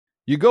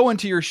You go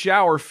into your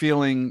shower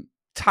feeling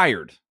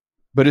tired,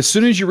 but as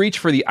soon as you reach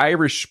for the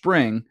Irish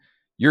Spring,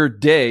 your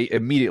day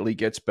immediately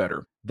gets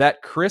better.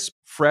 That crisp,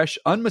 fresh,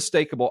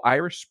 unmistakable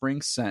Irish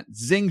Spring scent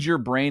zings your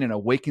brain and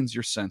awakens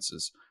your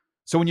senses.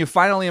 So when you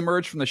finally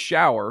emerge from the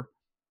shower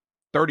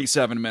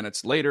 37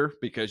 minutes later,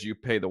 because you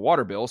pay the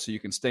water bill so you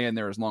can stay in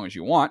there as long as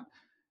you want,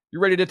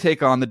 you're ready to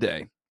take on the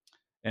day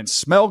and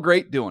smell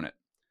great doing it.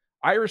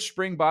 Irish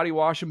Spring Body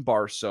Wash and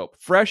Bar Soap.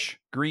 Fresh,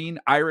 green,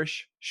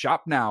 Irish.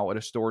 Shop now at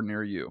a store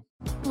near you.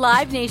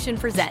 Live Nation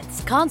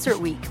presents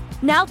Concert Week.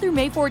 Now through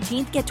May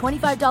 14th, get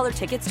 $25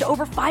 tickets to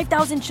over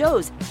 5,000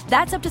 shows.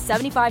 That's up to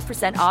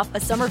 75% off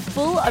a summer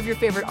full of your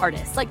favorite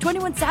artists like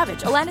 21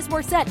 Savage, Alanis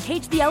Morissette,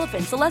 Cage the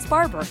Elephant, Celeste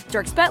Barber,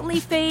 Dierks Bentley,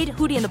 Fade,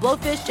 Hootie and the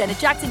Blowfish, Janet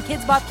Jackson,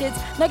 Kids Bop Kids,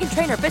 Meghan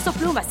Trainor, Bissell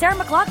Pluma, Sarah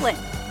McLachlan.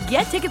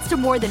 Get tickets to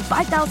more than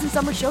 5,000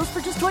 summer shows for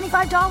just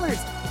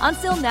 $25. On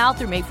sale now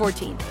through May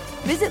 14th.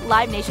 Visit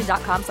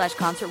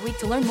LiveNation.com/Concert Week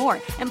to learn more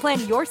and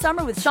plan your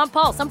summer with Sean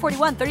Paul, Sum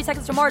 41, 30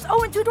 Seconds to Mars,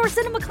 and Two Door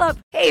Cinema Club.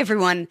 Hey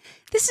everyone,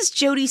 this is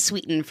Jody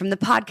Sweeten from the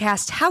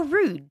podcast How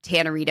Rude,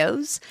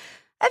 Tanneritos.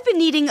 I've been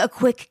needing a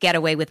quick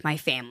getaway with my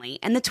family,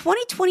 and the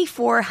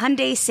 2024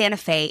 Hyundai Santa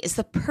Fe is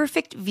the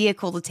perfect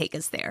vehicle to take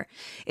us there.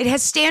 It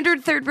has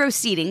standard third-row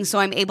seating, so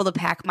I'm able to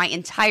pack my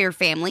entire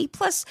family,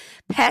 plus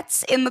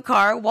pets, in the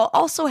car, while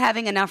also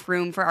having enough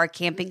room for our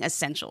camping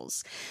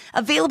essentials.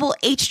 Available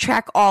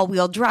H-Track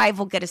all-wheel drive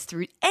will get us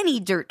through any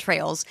dirt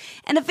trails,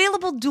 and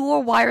available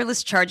dual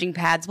wireless charging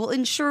pads will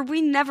ensure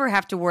we never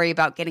have to worry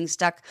about getting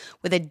stuck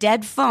with a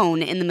dead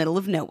phone in the middle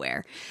of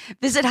nowhere.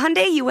 Visit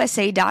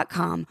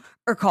HyundaiUSA.com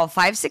or call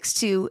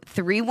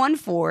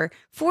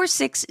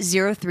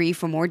 562-314-4603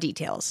 for more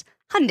details.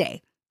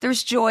 Hyundai,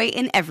 there's joy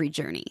in every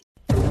journey.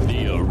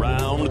 The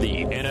Around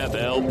the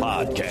NFL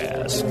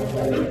podcast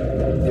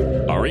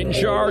are in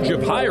charge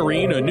of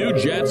hiring a new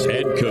Jets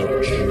head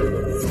coach.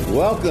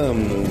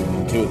 Welcome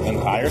to an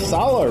entire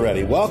Sala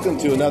already. Welcome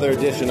to another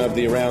edition of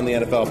the Around the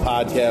NFL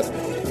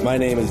podcast. My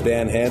name is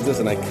Dan Hansis,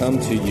 and I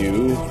come to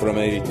you from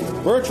a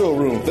virtual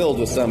room filled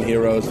with some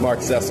heroes.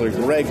 Mark Sessler,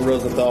 Greg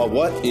Rosenthal.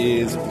 What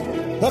is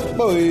up,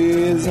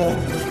 boys?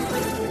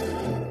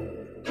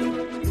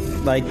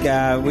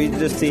 We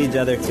just see each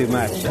other too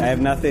much. I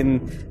have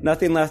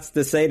nothing left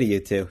to say to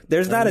you two.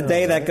 There's not a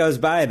day that goes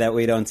by that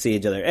we don't see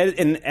each other. And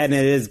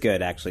it is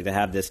good, actually, to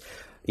have this,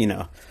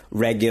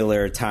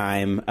 regular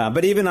time.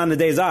 But even on the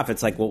days off,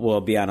 it's like we'll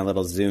be on a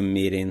little Zoom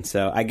meeting.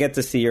 So I get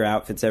to see your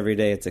outfits every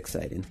day. It's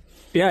exciting.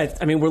 Yeah,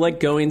 I mean, we're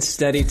like going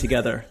steady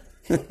together.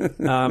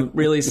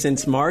 Really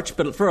since March,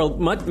 but for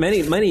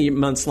many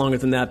months longer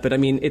than that. But I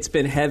mean, it's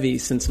been heavy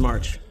since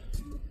March.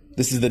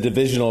 This is the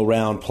divisional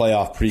round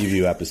playoff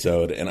preview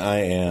episode, and I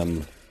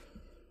am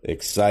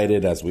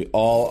excited, as we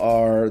all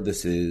are.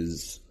 This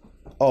is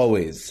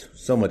always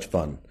so much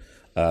fun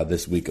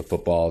this week of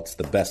football. It's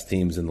the best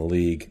teams in the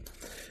league.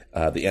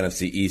 The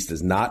NFC East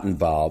is not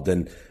involved.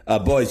 And,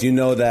 boys, you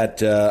know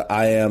that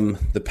I am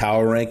the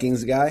power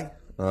rankings guy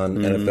on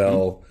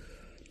NFL.com.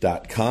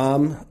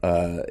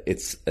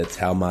 It's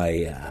how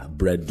my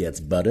bread gets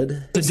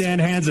buttered. The Dan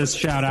Hansis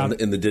shout out.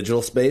 In the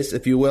digital space,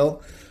 if you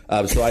will.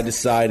 So I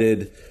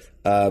decided,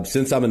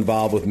 since I'm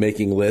involved with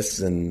making lists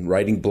and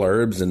writing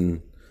blurbs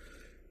and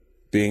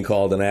being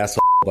called an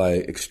asshole by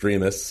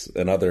extremists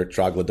and other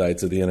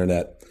troglodytes of the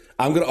internet,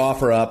 I'm going to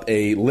offer up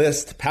a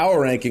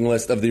power ranking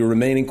list of the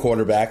remaining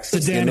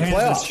quarterbacks in the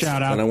playoffs.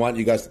 Shout out. And I want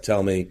you guys to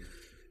tell me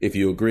if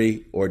you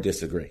agree or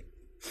disagree.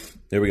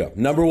 Here we go.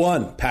 Number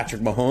 1,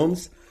 Patrick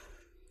Mahomes.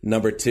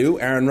 Number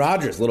 2, Aaron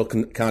Rodgers. Little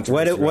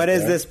controversy. What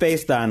is this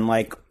based on?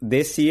 Like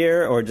this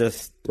year or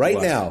just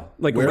right now?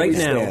 Like right now.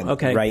 Stand.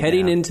 Okay. Right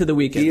Heading now. into the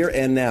weekend. Here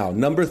and now.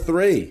 Number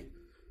 3,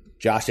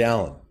 Josh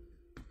Allen.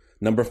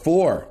 Number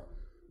 4,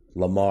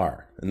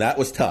 Lamar. And that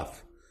was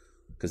tough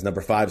because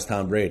number 5 is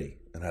Tom Brady.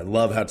 And I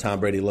love how Tom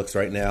Brady looks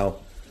right now.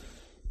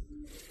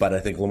 But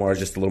I think Lamar is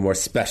just a little more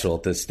special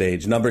at this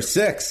stage. Number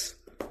 6,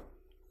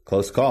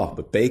 close call,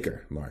 but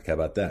Baker. Mark, how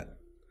about that?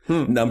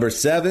 Number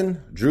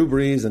 7, Drew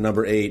Brees. And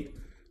number 8,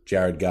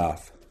 Jared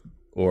Goff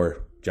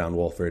or John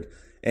Wolford.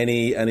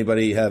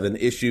 Anybody have an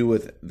issue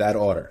with that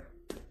order?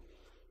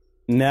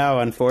 No,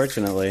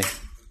 unfortunately.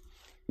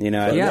 I'm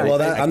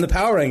the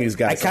power rankings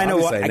guy. I kind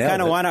of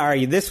want to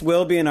argue. This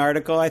will be an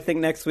article, I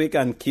think, next week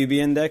on QB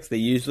Index. They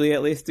usually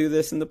at least do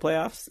this in the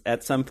playoffs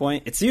at some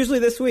point. It's usually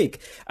this week.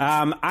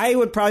 I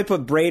would probably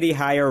put Brady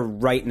higher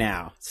right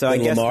now. So I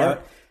guess Lamar?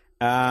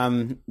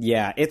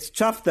 Yeah, it's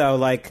tough though.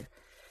 Like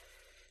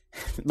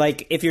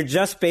if you're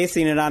just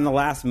basing it on the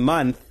last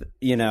month,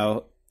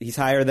 he's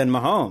higher than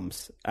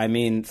Mahomes. I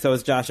mean, so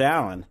is Josh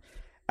Allen.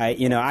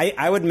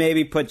 I would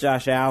maybe put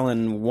Josh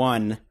Allen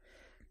 1.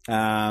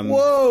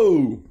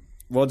 Whoa!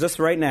 Well, just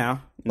right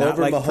now, not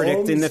over like Mahomes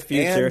predicting the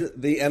future. And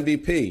the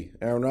MVP,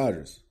 Aaron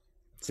Rodgers.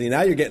 See,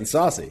 now you're getting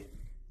saucy.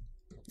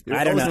 You're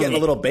I don't know. getting a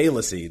little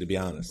Baylessy, to be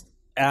honest.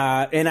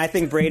 And I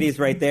think Brady's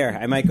right there.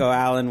 I might go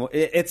Allen.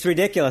 It's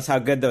ridiculous how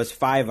good those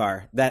 5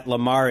 are. That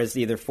Lamar is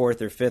either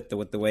 4th or 5th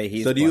with the way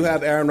he's So do you playing.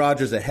 have Aaron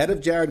Rodgers ahead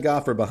of Jared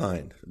Goff or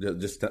behind?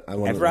 I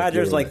want Have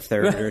Rodgers like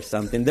 3rd or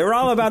something. They're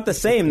all about the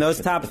same. Those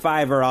top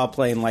 5 are all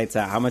playing lights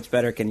out. How much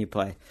better can you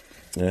play?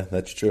 Yeah,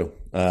 that's true.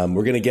 We're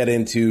going to get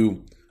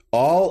into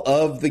all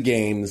of the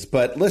games,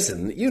 but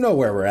listen, you know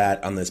where we're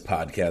at on this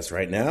podcast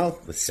right now,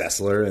 with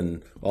Sessler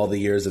and all the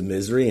years of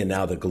misery and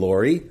now the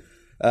glory.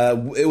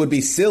 It would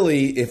be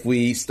silly if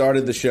we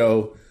started the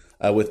show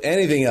with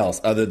anything else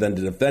other than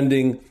the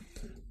defending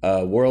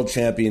world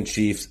champion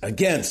Chiefs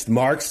against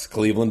Mark's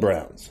Cleveland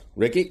Browns.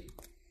 Ricky?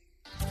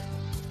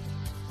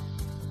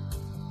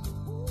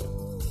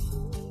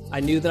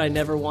 I knew that I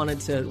never wanted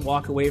to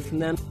walk away from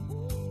them.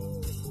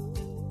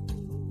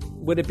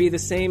 Would it be the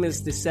same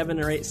as the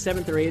 7th or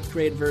 8th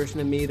grade version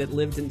of me that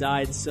lived and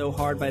died so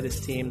hard by this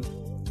team?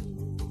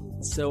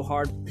 So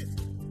hard.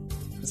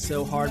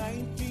 So hard.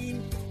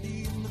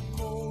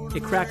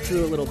 It cracked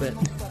through a little bit.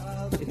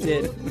 It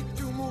did.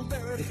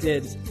 It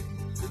did.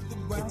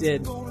 It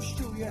did.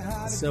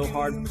 So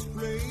hard.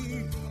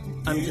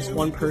 I'm just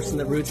one person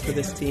that roots for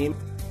this team.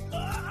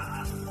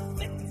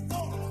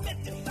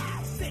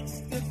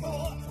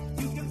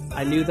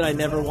 I knew that I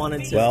never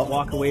wanted to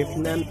walk away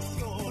from them.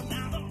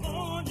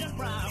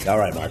 All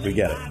right, Mark, we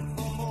get it.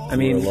 I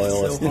mean, you're a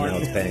loyalist, so and now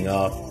it's paying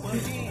off.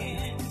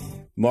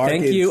 Mark,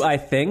 thank you, I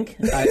think.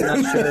 I'm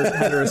not sure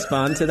how to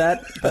respond to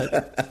that,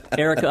 but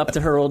Erica up to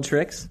her old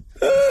tricks.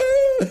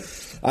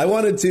 I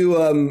wanted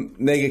to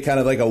make it kind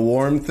of like a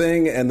warm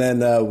thing, and then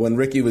when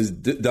Ricky was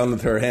done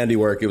with her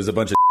handiwork, it was a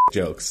bunch of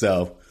jokes.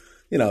 So,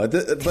 you know,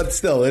 but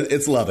still,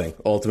 it's loving,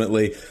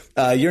 ultimately.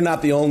 You're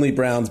not the only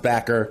Browns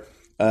backer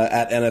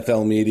at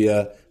NFL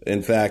Media.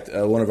 In fact,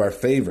 one of our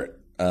favorite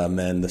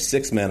men, the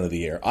 6th man of the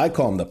year. I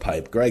call him the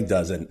Pipe. Greg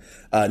doesn't.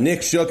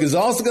 Nick Shook is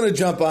also going to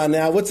jump on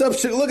now. What's up,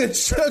 Shook? Look at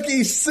Shook.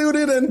 He's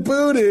suited and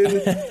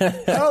booted.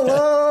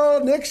 Hello,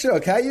 Nick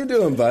Shook. How you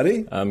doing,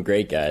 buddy? I'm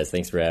great, guys.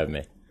 Thanks for having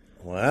me.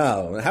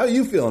 Wow. How are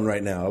you feeling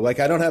right now? Like,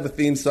 I don't have a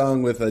theme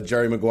song with a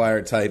Jerry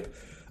Maguire type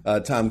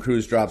Tom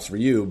Cruise drops for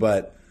you,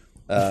 but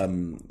how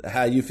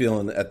are you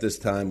feeling at this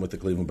time with the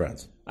Cleveland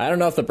Browns? I don't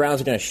know if the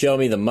Browns are going to show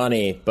me the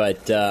money,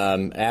 but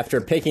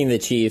after picking the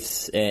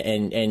Chiefs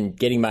and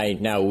getting my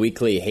now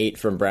weekly hate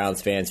from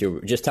Browns fans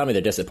who just tell me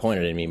they're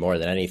disappointed in me more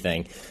than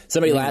anything.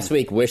 Somebody last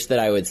week wished that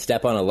I would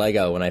step on a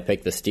Lego when I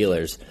picked the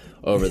Steelers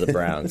over the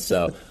Browns.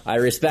 So I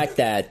respect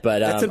that, but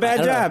that's a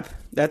bad job.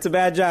 That's a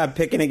bad job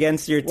picking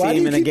against your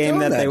team in a game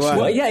that they won.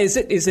 Well, yeah, is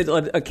it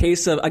a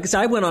case of, because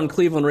I went on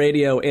Cleveland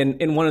radio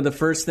and one of the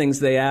first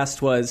things they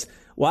asked was,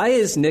 why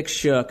is Nick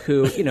Shook,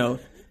 who, you know,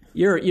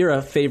 you're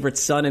a favorite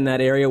son in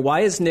that area, why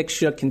is Nick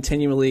Shook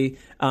continually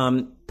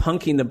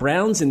punking the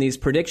Browns in these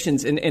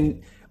predictions?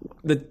 And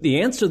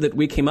the answer that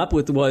we came up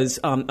with was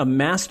a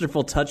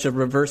masterful touch of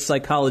reverse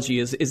psychology.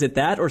 Is it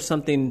that or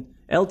something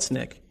else,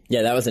 Nick?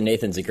 Yeah, that was a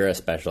Nathan Zagura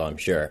special, I'm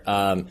sure.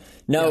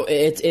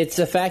 It's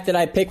the fact that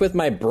I pick with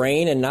my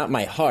brain and not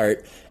my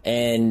heart.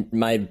 And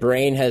my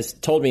brain has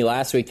told me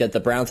last week that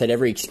the Browns had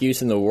every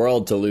excuse in the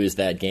world to lose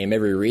that game,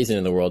 every reason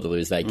in the world to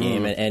lose that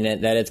game, and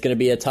that it's going to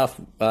be a tough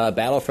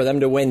battle for them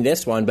to win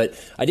this one. But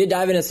I did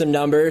dive into some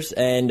numbers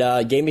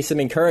and gave me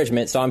some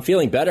encouragement. So I'm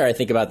feeling better, I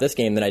think, about this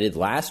game than I did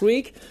last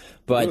week.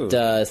 But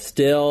I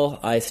still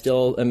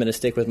am going to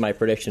stick with my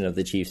prediction of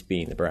the Chiefs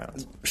beating the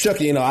Browns.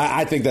 Shucky, you know,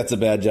 I think that's a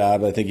bad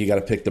job. I think you got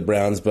to pick the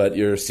Browns, but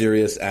you're a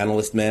serious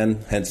analyst,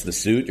 man, hence the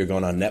suit. You're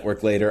going on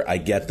network later. I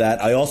get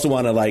that. I also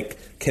want to,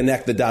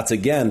 connect the dots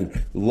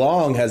again.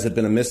 Long has it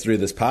been a mystery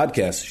of this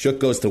podcast. Shook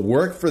goes to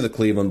work for the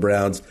Cleveland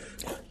Browns.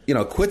 You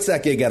know, quits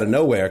that gig out of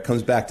nowhere,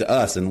 comes back to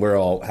us, and we're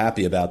all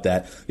happy about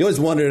that. You always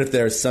wondered if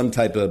there's some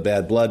type of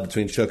bad blood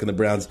between Shook and the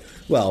Browns.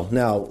 Well,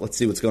 now let's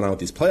see what's going on with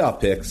these playoff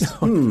picks.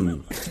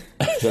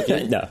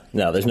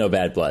 No, there's no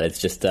bad blood.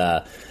 It's just,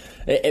 I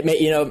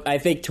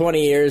think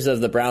 20 years of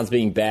the Browns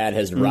being bad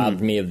has robbed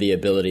me of the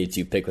ability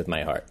to pick with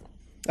my heart.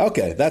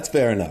 Okay, that's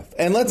fair enough.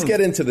 And let's get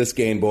into this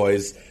game,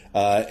 boys,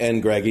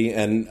 and Greggy,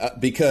 and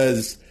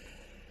because,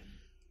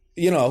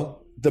 you know,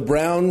 the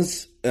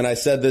Browns, and I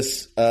said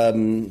this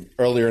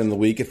earlier in the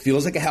week, it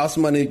feels like a house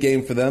money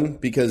game for them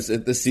because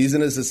the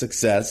season is a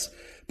success.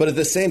 But at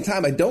the same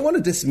time, I don't want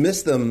to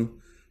dismiss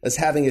them as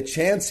having a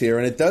chance here.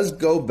 And it does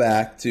go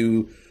back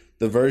to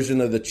the version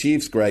of the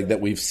Chiefs, Greg,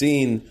 that we've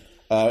seen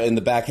in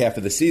the back half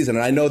of the season.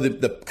 And I know that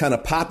the kind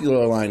of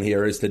popular line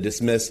here is to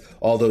dismiss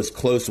all those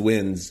close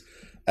wins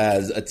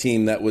as a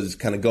team that was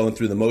kind of going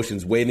through the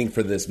motions, waiting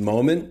for this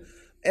moment.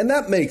 And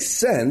that makes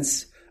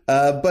sense.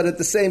 But at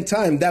the same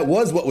time, that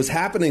was what was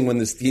happening when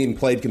this team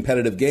played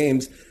competitive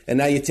games. And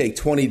now you take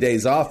 20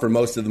 days off for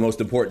most of the most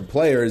important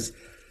players.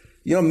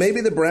 You know,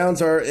 maybe the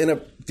Browns are in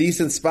a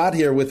decent spot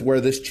here with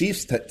where this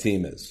Chiefs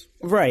team is.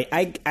 Right.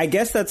 I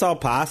guess that's all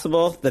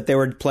possible, that they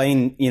were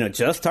playing,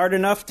 just hard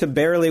enough to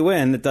barely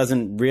win. That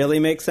doesn't really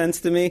make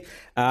sense to me.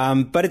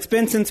 But it's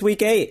been since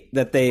week 8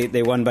 that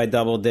they won by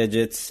double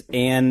digits,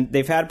 and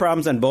they've had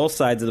problems on both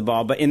sides of the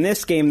ball. But in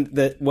this game,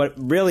 what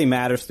really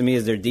matters to me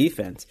is their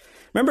defense.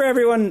 Remember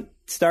everyone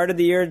started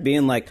the year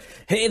being like,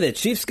 hey, the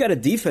Chiefs got a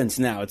defense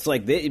now. It's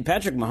like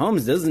Patrick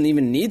Mahomes doesn't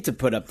even need to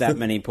put up that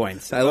many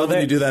points. I love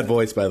when you do that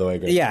voice, by the way,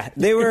 Greg. Yeah,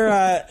 they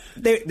were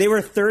they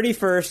were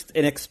 31st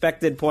in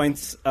expected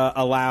points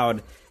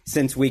allowed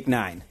since week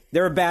 9.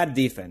 They're a bad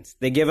defense.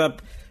 They give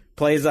up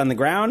plays on the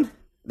ground.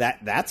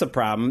 That's a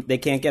problem. They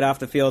can't get off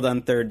the field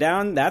on third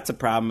down. That's a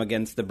problem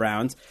against the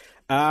Browns.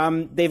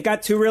 They've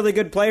got 2 really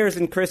good players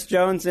in Chris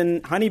Jones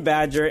and Honey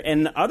Badger,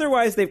 and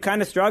otherwise they've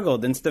kind of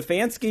struggled. And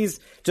Stefanski's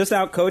just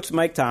outcoached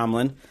Mike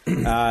Tomlin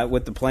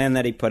with the plan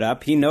that he put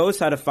up. He knows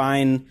how to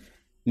find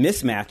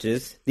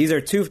mismatches. These are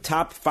 2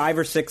 top 5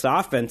 or 6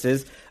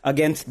 offenses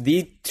against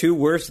the 2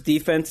 worst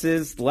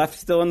defenses left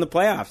still in the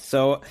playoffs.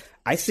 So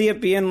I see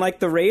it being like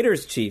the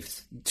Raiders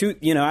Chiefs.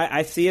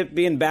 I see it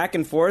being back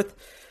and forth,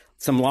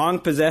 some long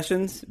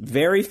possessions,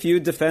 very few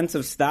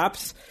defensive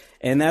stops.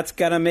 And that's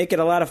going to make it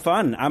a lot of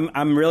fun.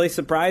 I'm really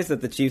surprised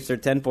that the Chiefs are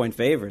 10-point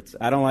favorites.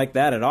 I don't like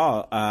that at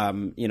all. I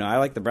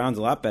like the Browns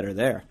a lot better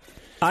there.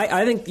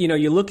 I think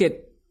you look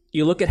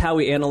at how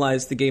we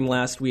analyzed the game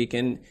last week,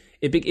 and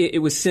it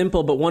was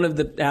simple. But one of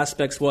the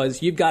aspects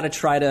was you've got to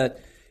try to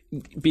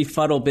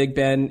befuddle Big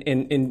Ben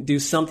and do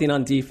something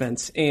on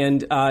defense.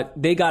 And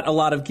they got a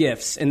lot of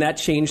gifts, and that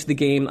changed the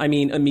game,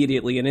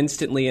 immediately and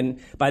instantly. And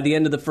by the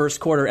end of the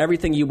first quarter,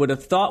 everything you would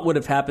have thought would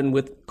have happened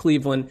with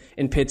Cleveland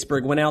and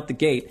Pittsburgh went out the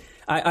gate.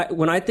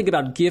 When I think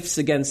about gifts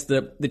against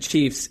the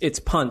Chiefs, it's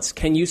punts.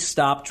 Can you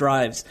stop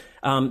drives?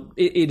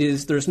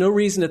 There's no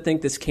reason to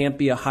think this can't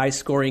be a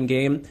high-scoring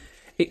game.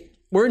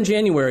 We're in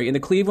January, and the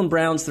Cleveland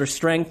Browns, their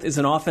strength is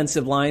an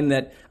offensive line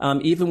that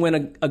even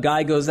when a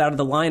guy goes out of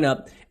the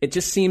lineup, it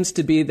just seems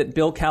to be that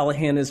Bill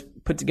Callahan has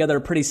put together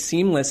a pretty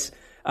seamless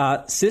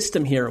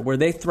system here where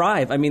they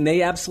thrive.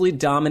 They absolutely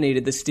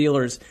dominated the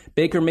Steelers.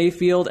 Baker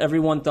Mayfield,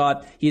 everyone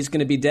thought he's going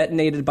to be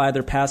detonated by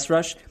their pass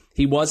rush.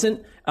 He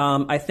wasn't.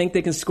 I think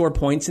they can score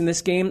points in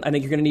this game. I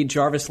think you're going to need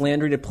Jarvis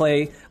Landry to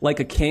play like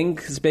a king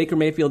because Baker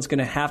Mayfield's going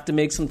to have to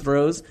make some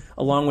throws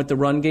along with the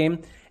run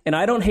game. And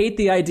I don't hate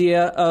the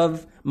idea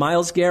of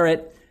Myles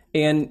Garrett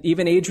and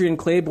even Adrian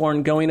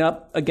Claiborne going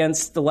up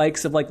against the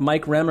likes of like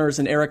Mike Remmers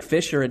and Eric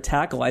Fisher at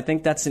tackle. I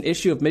think that's an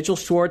issue. If Mitchell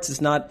Schwartz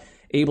is not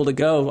able to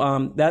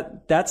go,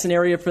 that's an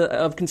area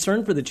of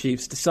concern for the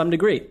Chiefs to some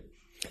degree.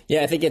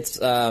 Yeah, I think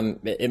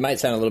it might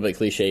sound a little bit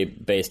cliche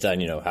based on,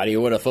 how do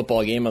you win a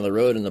football game on the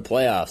road in the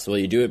playoffs? Well,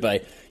 you do it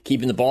by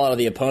keeping the ball out of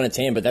the opponent's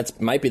hand, but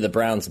that might be the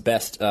Browns'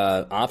 best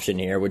option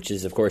here, which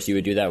is, of course, you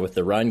would do that with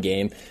the run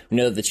game. We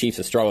know that the Chiefs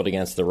have struggled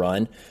against the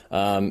run.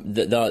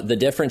 The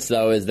difference,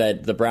 though, is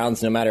that the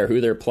Browns, no matter who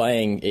they're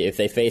playing, if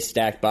they face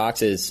stacked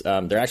boxes,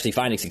 they're actually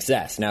finding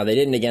success. Now, they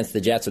didn't against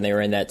the Jets when they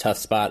were in that tough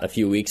spot a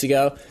few weeks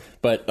ago,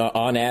 but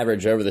on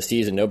average, over the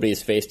season,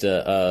 nobody's faced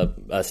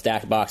a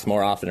stacked box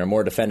more often, or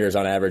more defenders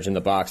on average in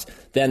the box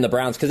than the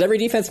Browns, because every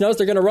defense knows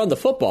they're going to run the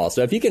football.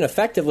 So if you can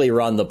effectively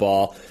run the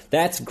ball,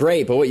 that's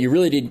great. But what you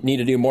really need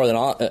to do more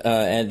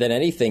than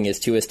anything is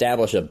to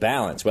establish a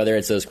balance, whether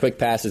it's those quick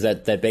passes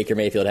that Baker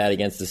Mayfield had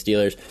against the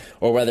Steelers,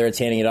 or whether it's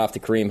handing it off to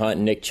Kareem Hunt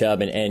and Nick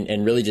Chubb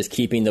and really just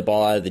keeping the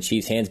ball out of the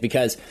Chiefs' hands.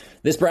 Because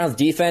this Browns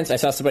defense, I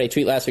saw somebody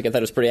tweet last week, I thought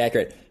it was pretty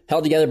accurate,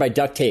 held together by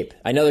duct tape.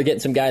 I know they're getting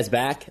some guys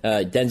back.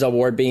 Denzel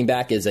Ward being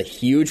back is a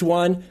huge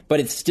one, but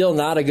it's still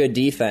not a good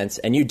defense,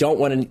 and you don't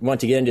want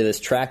to get into this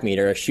track meet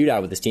or a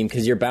shootout with this team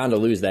because you're bound to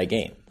lose that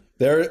game.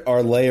 There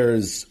are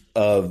layers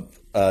to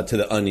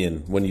the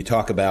onion when you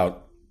talk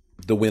about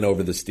the win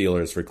over the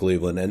Steelers for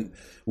Cleveland, and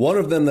one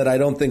of them that I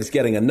don't think is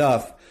getting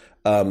enough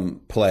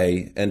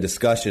play and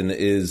discussion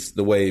is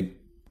the way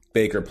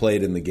Baker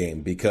played in the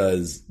game,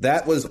 because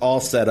that was all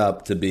set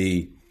up to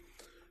be,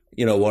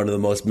 one of the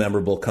most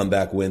memorable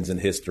comeback wins in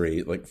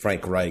history, like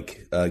Frank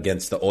Reich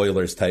against the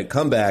Oilers type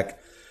comeback,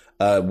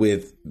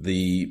 with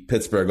the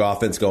Pittsburgh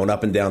offense going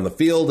up and down the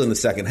field in the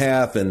second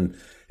half. And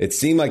it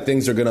seemed like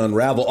things are going to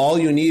unravel. All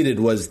you needed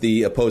was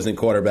the opposing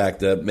quarterback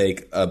to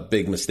make a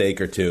big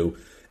mistake or two.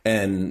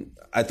 And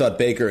I thought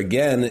Baker,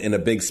 again, in a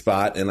big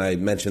spot, and I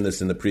mentioned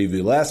this in the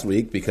preview last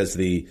week because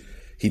he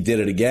did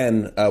it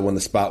again when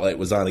the spotlight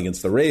was on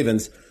against the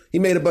Ravens. He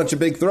made a bunch of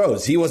big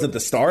throws. He wasn't the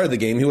star of the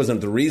game. He wasn't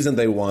the reason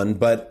they won.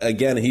 But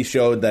again, he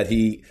showed that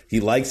he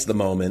likes the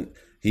moment.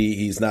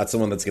 He's not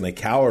someone that's going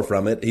to cower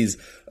from it. He's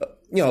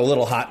a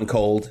little hot and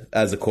cold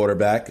as a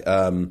quarterback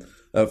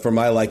for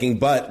my liking.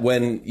 But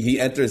when he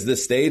enters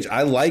this stage,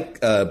 I like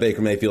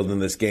Baker Mayfield in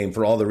this game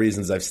for all the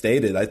reasons I've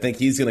stated. I think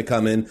he's going to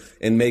come in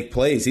and make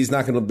plays. He's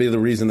not going to be the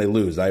reason they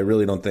lose. I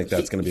really don't think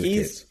that's going to be the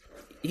case.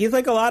 He's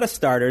like a lot of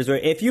starters where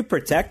if you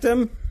protect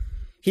him,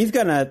 he's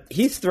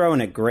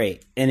throwing it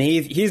great, and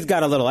he's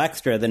got a little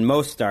extra than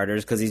most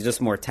starters because he's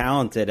just more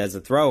talented as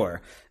a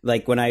thrower.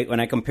 Like when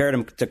I compared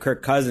him to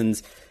Kirk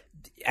Cousins,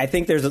 I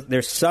think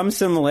there's some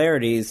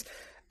similarities.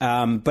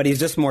 But he's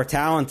just more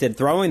talented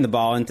throwing the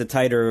ball into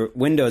tighter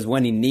windows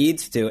when he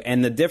needs to.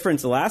 And the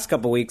difference the last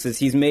couple of weeks is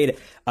he's made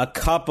a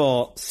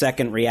couple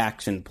second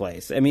reaction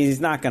plays. I mean, he's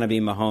not going to be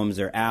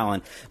Mahomes or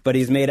Allen, but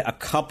he's made a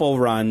couple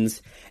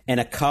runs and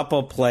a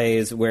couple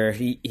plays where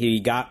he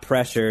got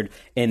pressured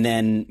and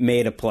then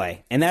made a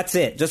play. And that's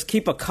it. Just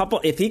keep a couple.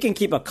 If he can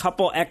keep a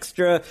couple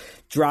extra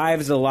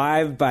drives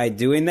alive by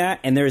doing that,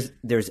 and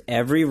there's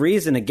every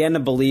reason, again, to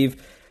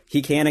believe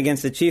he can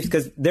against the Chiefs.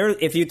 Because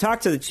if you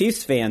talk to the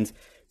Chiefs fans,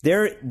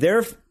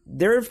 they're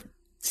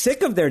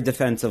sick of their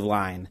defensive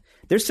line.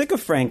 They're sick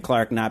of Frank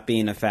Clark not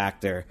being a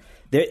factor.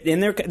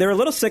 They're a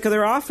little sick of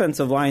their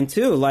offensive line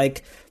too.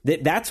 Like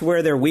that's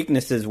where their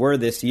weaknesses were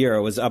this year.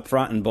 It was up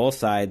front on both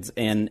sides,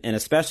 and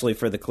especially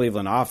for the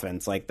Cleveland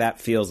offense, like that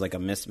feels like a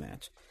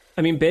mismatch.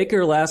 I mean,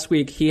 Baker last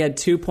week, he had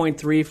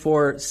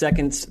 2.34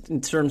 seconds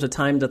in terms of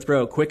time to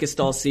throw,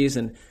 quickest all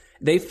season.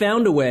 They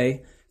found a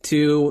way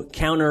to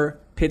counter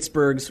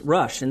Pittsburgh's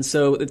rush, and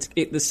so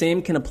the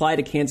same can apply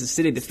to Kansas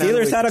City.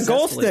 Steelers had a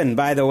Golston,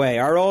 by the way,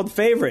 our old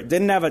favorite.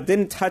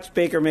 Didn't touch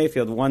Baker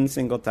Mayfield one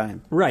single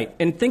time. Right,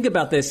 and think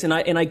about this, and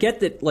I get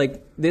that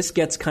like this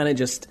gets kind of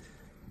just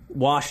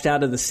washed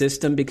out of the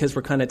system because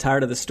we're kind of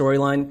tired of the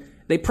storyline.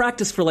 They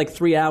practiced for like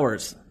 3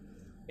 hours.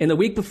 And the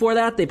week before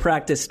that, they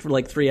practiced for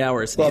like 3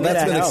 hours. Well,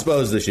 that's been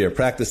exposed this year.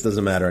 Practice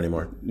doesn't matter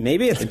anymore.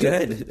 Maybe it's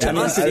good. I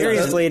mean,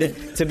 seriously,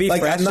 to be like,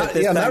 fresh I'm not, at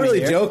this I'm time not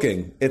really of year.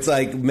 joking. It's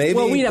like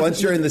maybe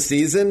once you're in the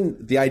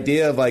season, the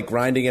idea of like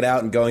grinding it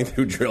out and going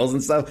through drills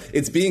and stuff,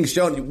 it's being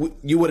shown.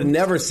 You would have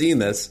never seen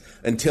this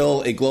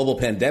until a global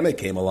pandemic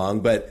came along.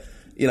 But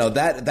you know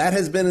that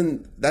has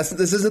been this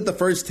isn't the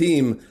first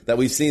team that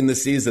we've seen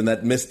this season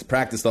that missed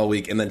practice all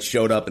week and then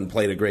showed up and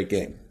played a great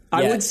game.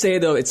 I would say,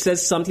 though, it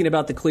says something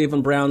about the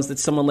Cleveland Browns that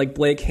someone like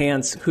Blake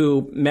Hance,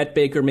 who met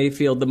Baker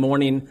Mayfield the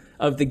morning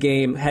of the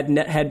game,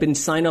 had been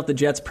signed off the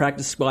Jets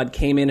practice squad,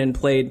 came in and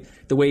played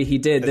the way he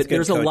did. That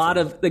there's a lot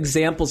of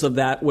examples of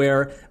that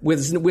where,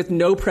 with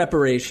no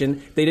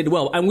preparation, they did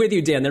well. I'm with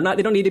you, Dan.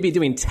 They don't need to be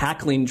doing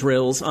tackling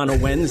drills on a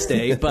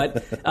Wednesday,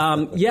 but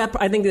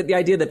I think that the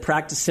idea that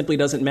practice simply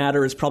doesn't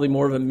matter is probably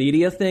more of a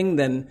media thing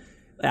than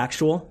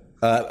actual.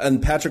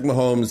 And Patrick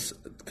Mahomes,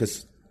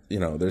 because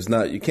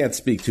you can't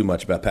speak too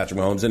much about Patrick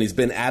Mahomes, and he's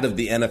been out of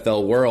the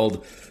NFL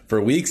world for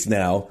weeks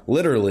now,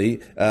 literally.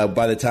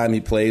 By the time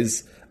he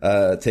plays,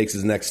 takes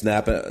his next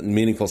snap, a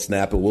meaningful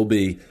snap, it will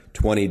be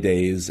 20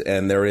 days.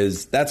 And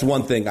that's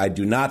one thing I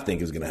do not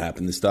think is going to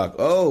happen. This talk,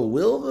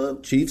 will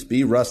the Chiefs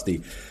be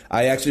rusty?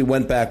 I actually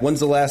went back. When's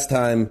the last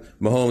time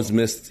Mahomes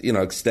missed,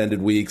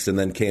 extended weeks and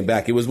then came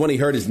back? It was when he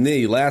hurt his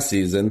knee last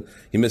season.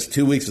 He missed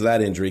 2 weeks of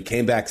that injury,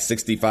 came back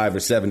 65 or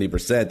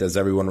 70%, as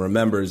everyone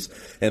remembers,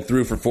 and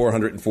threw for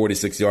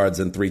 446 yards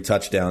and 3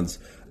 touchdowns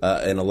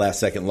in a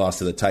last-second loss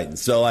to the Titans.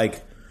 So,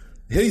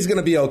 he's going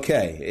to be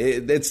okay.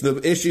 It's the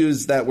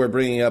issues that we're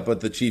bringing up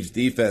with the Chiefs'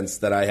 defense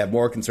that I have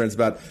more concerns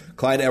about.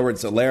 Clyde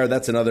Edwards-Helaire,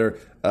 that's another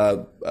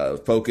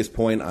focus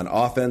point on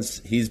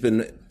offense. He's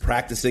been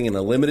practicing in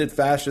a limited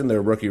fashion,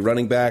 their rookie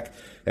running back,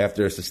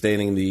 after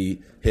sustaining the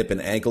hip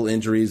and ankle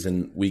injuries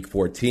in Week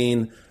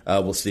 14.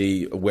 We'll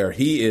see where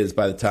he is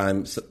by the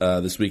time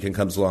this weekend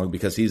comes along,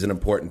 because he's an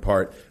important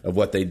part of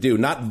what they do.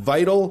 Not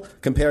vital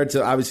compared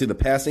to, obviously, the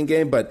passing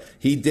game, but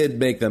he did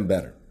make them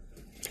better.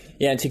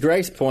 Yeah, and to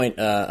Greg's point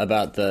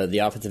about the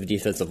offensive and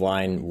defensive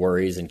line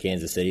worries in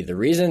Kansas City, the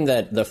reason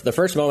that the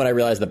first moment I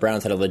realized the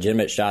Browns had a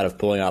legitimate shot of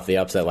pulling off the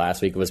upset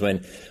last week was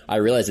when I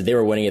realized that they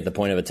were winning at the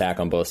point of attack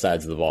on both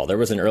sides of the ball. There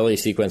was an early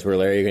sequence where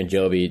Larry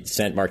Ogunjobi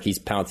sent Marquise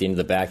Pouncey into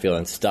the backfield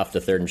and stuffed a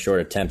 3rd and short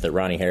attempt that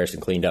Ronnie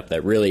Harrison cleaned up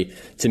that really,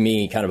 to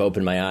me, kind of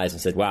opened my eyes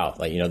and said, wow,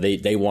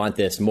 they want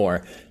this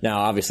more. Now,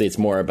 obviously, it's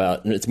more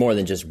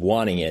than just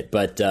wanting it,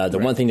 but the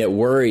one thing that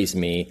worries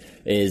me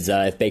is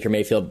if Baker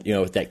Mayfield,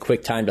 with that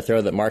quick time to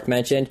throw that Mark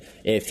mentioned,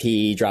 if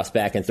he drops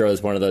back and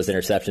throws one of those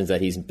interceptions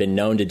that he's been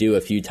known to do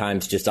a few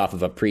times just off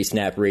of a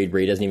pre-snap read where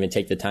he doesn't even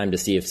take the time to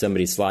see if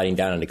somebody's sliding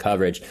down into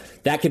coverage,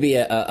 that could be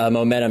a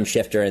momentum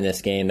shifter in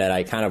this game that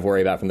I kind of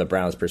worry about from the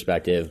Browns'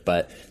 perspective.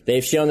 But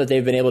they've shown that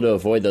they've been able to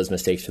avoid those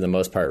mistakes for the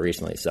most part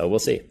recently, so we'll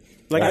see.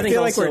 I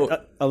feel like we're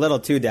a little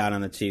too down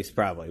on the Chiefs,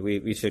 probably.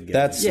 We should get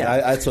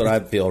that's what I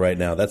feel right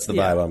now. That's the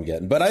vibe I'm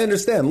getting. But I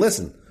understand.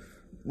 Listen.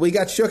 We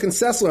got Shook and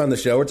Sessler on the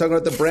show. We're talking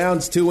about the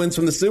Browns' 2 wins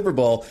from the Super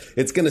Bowl.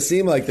 It's going to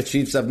seem like the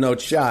Chiefs have no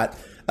shot.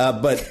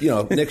 But,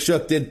 Nick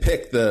Shook did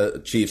pick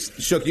the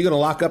Chiefs. Shook, you going to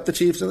lock up the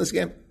Chiefs in this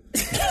game?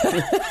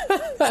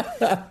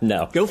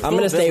 No. I'm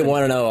going to stay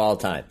 1-0 all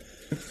time.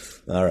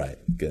 All right,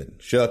 good.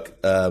 Shook,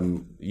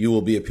 you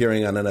will be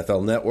appearing on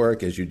NFL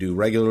Network as you do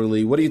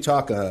regularly. What do you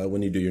talk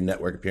when you do your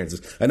network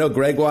appearances? I know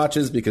Greg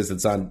watches because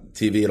it's on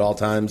TV at all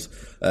times.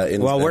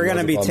 We're going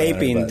to be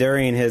taping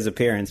during his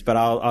appearance, but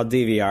I'll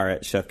DVR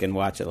it, Shook, and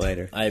watch it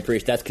later. I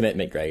appreciate that's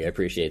commitment, Greg. I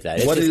appreciate that.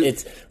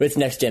 It's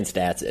next gen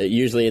stats.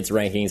 Usually it's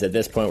rankings. At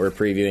this point, we're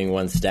previewing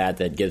one stat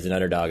that gives an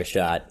underdog a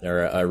shot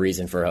or a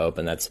reason for hope,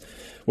 and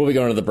we'll be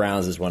going to the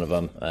Browns as one of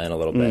them in a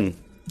little bit.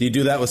 Do you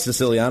do that with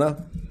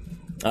Siciliano?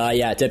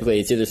 Yeah, typically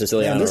it's either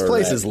Siciliano or this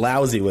place Red. is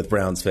lousy with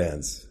Browns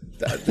fans.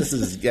 this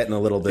is getting a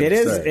little bit. It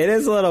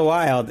is a little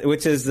wild,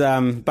 which is,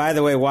 by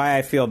the way, why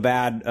I feel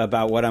bad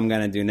about what I'm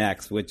going to do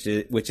next, which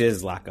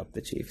is lock up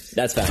the Chiefs.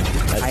 That's fine.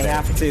 I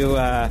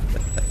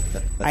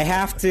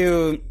have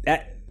to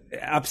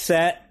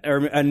upset or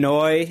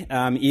annoy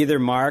either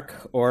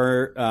Mark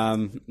or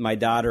my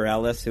daughter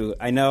Ellis, who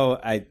I know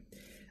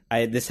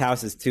this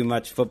house is too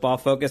much football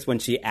focused. When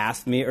she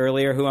asked me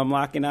earlier who I'm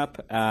locking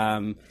up,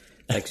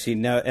 like she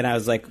know, and I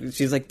was like,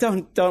 she's like,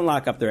 don't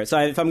lock up the rest. So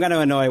if I'm going to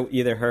annoy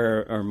either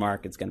her or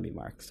Mark, it's going to be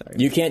Mark. Sorry,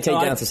 you can't take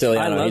down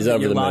Siciliano. He's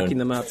over the moon. Locking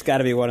them up. It's got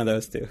to be one of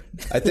those two.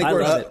 I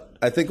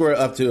think we're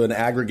up to an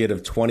aggregate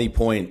of 20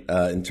 point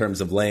in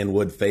terms of laying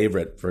wood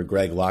favorite for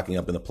Greg locking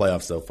up in the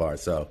playoffs so far.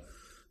 So,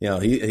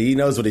 he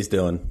knows what he's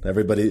doing.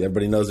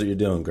 Everybody knows what you're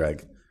doing,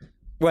 Greg.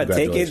 What,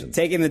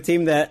 taking the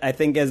team that I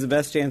think has the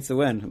best chance to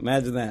win?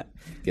 Imagine that.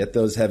 Get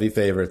those heavy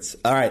favorites.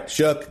 All right,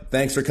 Shook,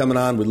 thanks for coming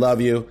on. We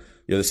love you.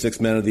 You're the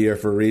sixth man of the year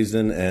for a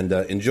reason, and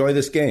enjoy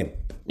this game.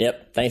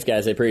 Yep. Thanks,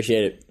 guys. I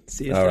appreciate it.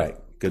 See you. All right.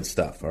 Good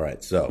stuff. All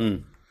right. So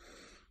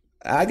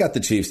I got the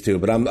Chiefs too,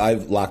 but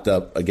I've locked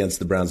up against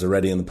the Browns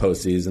already in the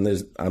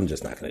postseason. I'm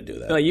just not going to do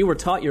that. You were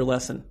taught your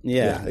lesson.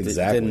 Yeah,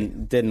 exactly.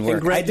 Didn't work.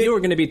 And Greg, you were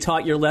going to be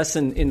taught your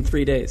lesson in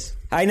 3 days.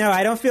 I know.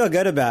 I don't feel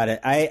good about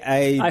it.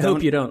 I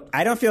hope you don't.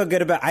 I don't feel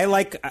good about. I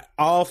like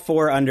all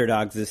 4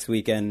 underdogs this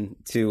weekend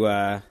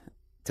to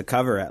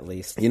cover at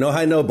least. You know how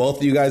I know both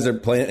of you guys are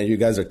playing and you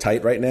guys are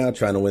tight right now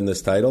trying to win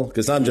this title?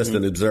 Because I'm just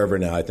an observer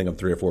now. I think I'm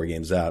 3 or 4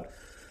 games out.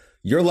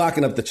 You're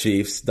locking up the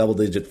Chiefs,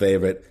 double-digit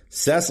favorite.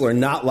 Sessler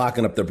not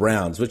locking up the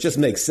Browns, which just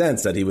makes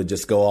sense that he would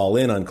just go all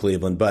in on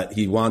Cleveland, but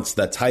he wants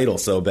that title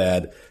so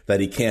bad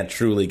that he can't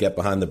truly get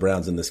behind the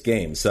Browns in this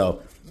game.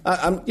 So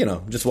I'm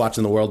just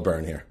watching the world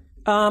burn here.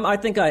 I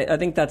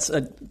think that's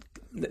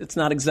it's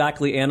not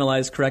exactly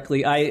analyzed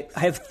correctly. I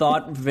have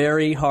thought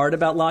very hard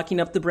about locking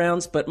up the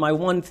Browns, but my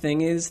one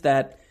thing is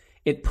that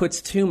it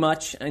puts too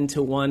much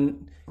into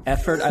one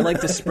effort. I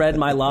like to spread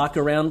my lock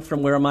around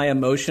from where my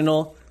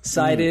emotional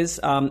side is.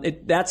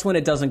 That's when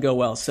it doesn't go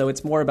well. So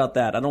it's more about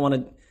that. I don't want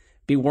to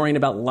be worrying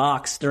about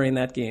locks during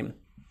that game.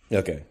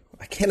 Okay.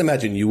 I can't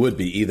imagine you would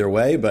be either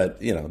way, but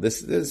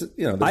this is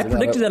I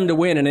predicted them to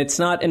win, and it's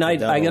not. And I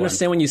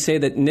understand when you say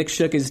that Nick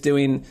Shook is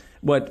doing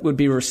what would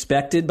be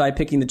respected by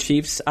picking the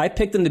Chiefs. I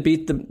picked them to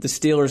beat the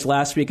Steelers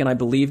last week, and I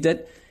believed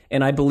it.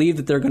 And I believe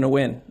that they're going to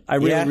win. I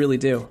really, really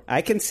do.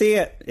 I can see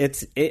it.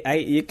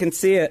 You can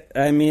see it.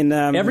 I mean,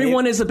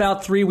 everyone is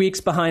about 3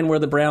 weeks behind where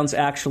the Browns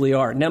actually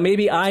are. Now,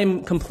 maybe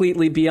I'm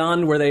completely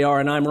beyond where they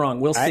are, and I'm wrong.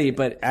 We'll see.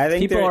 But I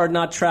think people are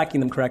not tracking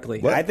them correctly.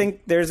 Well, I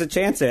think there's a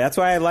chance there. That's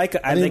why I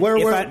like.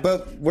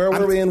 Where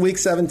were we in Week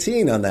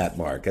 17 on that,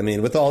 Mark? I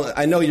mean,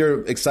 I know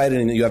you're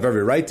excited and you have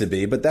every right to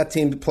be, but that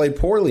team played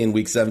poorly in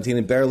Week 17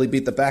 and barely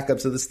beat the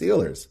backups of the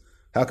Steelers.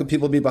 How could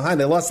people be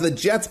behind? They lost to the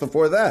Jets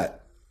before that.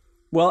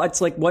 Well,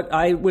 it's like what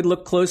I would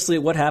look closely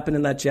at what happened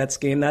in that Jets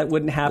game. That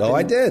wouldn't happen. Oh,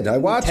 I did. I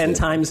watched 10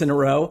 times in a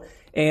row.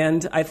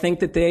 And I think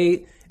that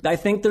I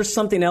think there's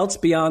something else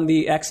beyond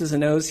the X's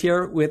and O's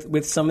here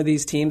with some of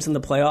these teams in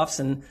the playoffs.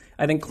 And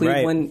I think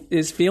Cleveland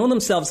is feeling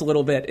themselves a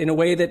little bit in a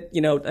way that,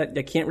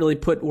 I can't really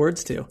put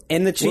words to.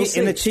 And the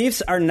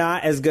Chiefs are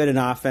not as good in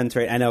offense,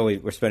 right? I know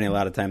we're spending a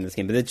lot of time in this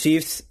game, but the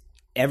Chiefs,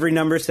 every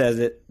number says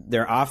it.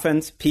 Their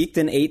offense peaked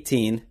in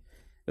 18. It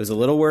was a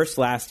little worse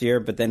last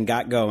year, but then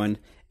got going.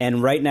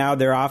 And right now,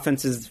 their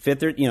offense is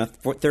third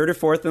or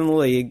fourth in the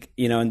league,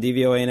 in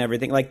DVOA and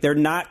everything. Like, they're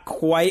not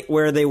quite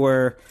where they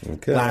were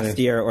last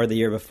year or the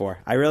year before.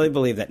 I really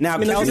believe that. Now,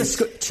 Chiefs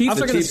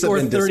are going to score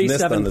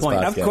 37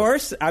 points. Of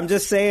course. I'm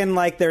just saying,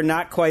 they're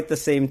not quite the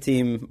same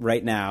team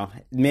right now.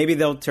 Maybe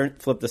they'll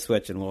flip the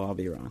switch and we'll all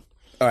be wrong.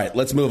 All right,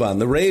 let's move on.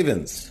 The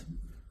Ravens,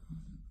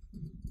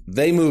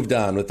 they moved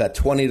on with that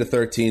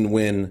 20-13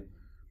 win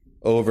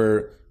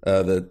over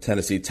the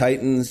Tennessee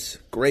Titans.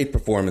 Great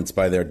performance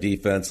by their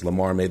defense.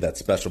 Lamar made that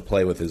special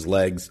play with his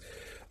legs.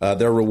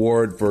 Their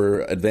reward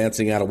for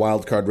advancing out of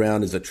wild card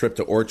round is a trip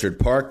to Orchard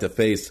Park to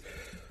face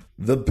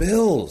the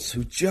Bills,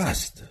 who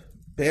just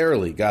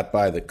barely got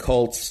by the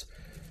Colts,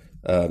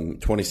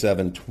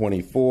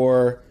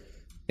 27-24,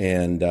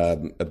 and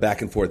a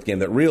back-and-forth game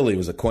that really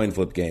was a coin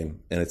flip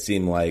game. And it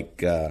seemed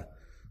like, I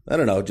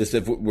don't know, just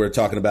if we're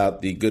talking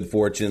about the good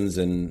fortunes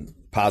and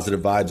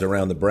positive vibes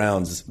around the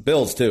Browns,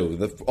 Bills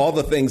too. All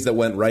the things that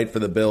went right for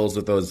the Bills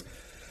with those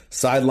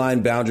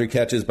sideline boundary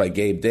catches by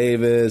Gabe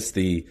Davis,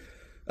 the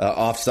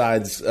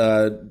offsides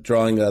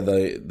drawing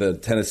the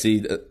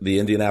Tennessee, the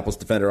Indianapolis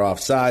defender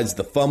offsides,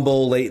 the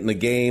fumble late in the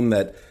game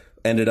that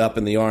ended up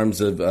in the arms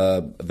of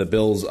the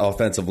Bills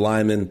offensive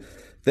lineman.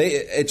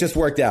 It just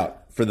worked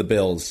out for the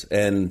Bills,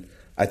 and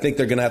I think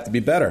they're going to have to be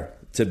better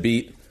to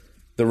beat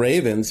the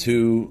Ravens,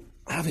 who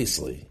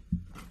obviously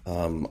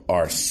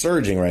are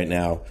surging right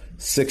now.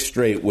 6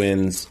 straight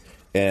wins,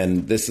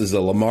 and this is a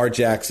Lamar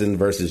Jackson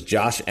versus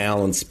Josh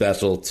Allen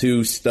special.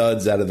 2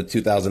 studs out of the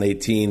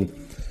 2018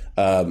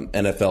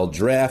 NFL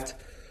draft.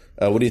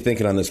 What are you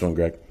thinking on this one,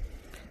 Greg?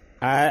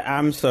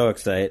 I'm so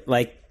excited.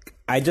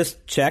 I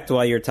just checked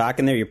while you're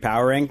talking there, your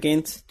power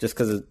rankings, just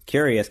because I'm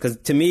curious. Because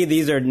to me,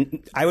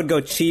 I would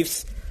go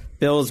Chiefs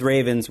Bills,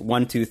 Ravens,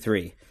 1, 2,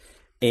 3.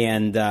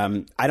 And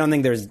I don't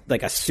think there's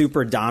like a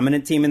super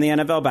dominant team in the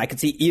NFL, but I could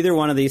see either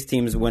one of these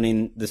teams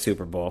winning the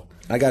Super Bowl.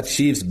 I got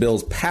Chiefs,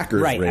 Bills,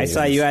 Packers. Right, Ravens. I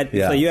saw you had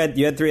so you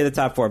had 3 of the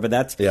top 4, but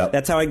that's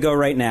how I'd go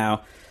right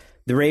now.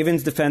 The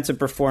Ravens' defensive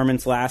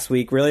performance last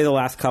week, really the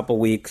last couple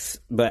weeks,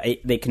 but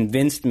they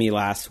convinced me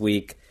last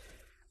week,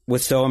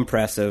 was so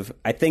impressive.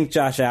 I think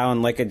Josh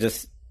Allen, like I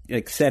just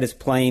said, is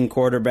playing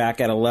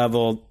quarterback at a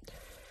level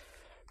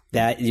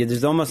that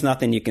there's almost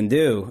nothing you can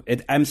do.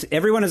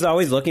 Everyone is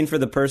always looking for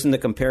the person to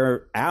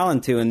compare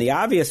Allen to, and the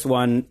obvious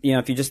one,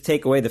 if you just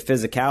take away the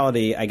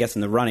physicality, I guess,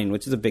 in the running,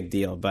 which is a big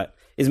deal, but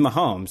is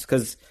Mahomes,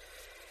 because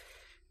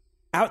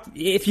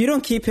if you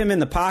don't keep him in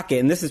the pocket,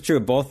 and this is true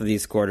of both of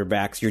these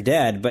quarterbacks, you're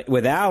dead. But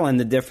with Allen,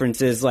 the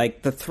difference is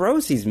like the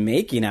throws he's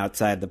making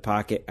outside the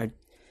pocket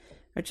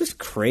are just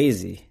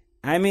crazy.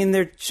 I mean,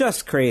 they're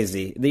just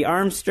crazy. The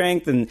arm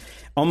strength and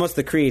almost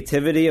the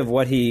creativity of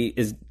what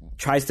he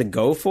tries to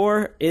go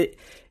for,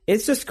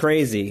 it's just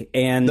crazy.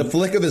 And the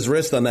flick of his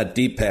wrist on that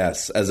deep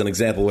pass, as an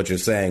example of what you're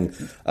saying,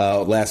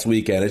 last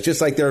weekend, it's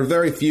just like there are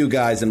very few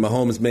guys, and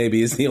Mahomes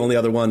maybe is the only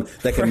other one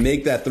that can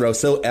make that throw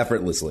so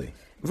effortlessly.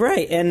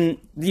 Right, and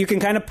you can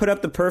kind of put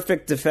up the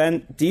perfect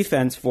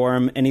defense for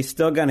him, and he's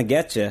still going to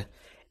get you.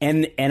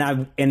 And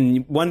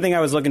one thing I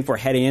was looking for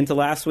heading into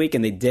last week,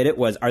 and they did it,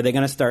 was are they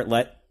going to start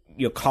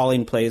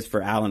calling plays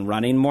for Allen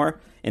running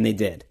more? And they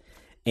did.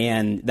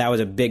 And that was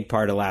a big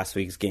part of last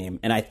week's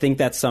game. And I think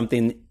that's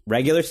something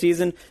regular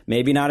season,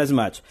 maybe not as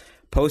much.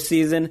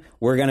 Postseason,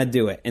 we're going to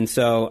do it. And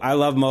so I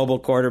love mobile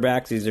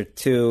quarterbacks. These are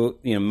two,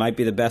 might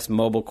be the best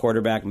mobile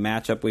quarterback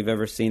matchup we've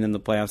ever seen in the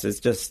playoffs.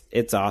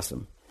 It's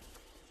awesome.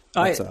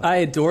 I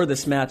adore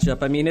this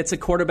matchup. I mean, it's a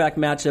quarterback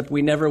matchup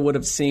we never would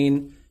have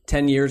seen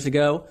 10 years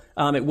ago.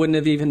 It wouldn't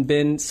have even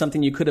been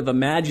something you could have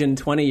imagined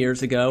 20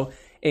 years ago.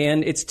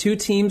 And it's two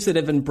teams that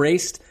have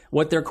embraced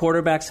what their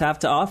quarterbacks have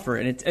to offer.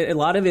 And a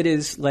lot of it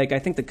is, I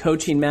think the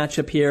coaching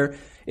matchup here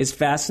is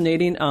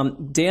fascinating.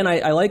 Dan,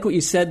 I like what you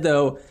said,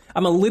 though.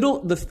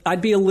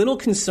 I'd be a little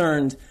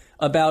concerned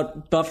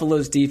about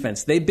Buffalo's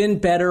defense. They've been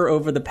better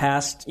over the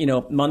past,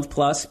 month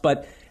plus,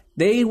 but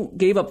they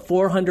gave up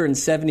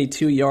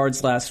 472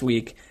 yards last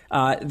week.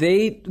 Now,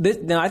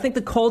 I think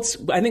the Colts,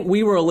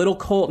 we were a little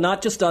cold,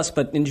 not just us,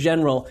 but in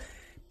general,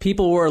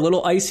 people were a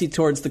little icy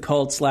towards the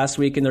Colts last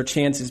week and their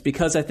chances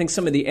because I think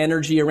some of the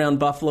energy around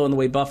Buffalo and the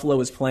way Buffalo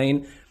was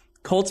playing,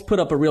 Colts put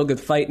up a real good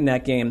fight in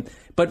that game.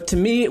 But to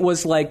me, it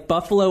was like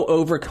Buffalo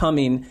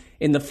overcoming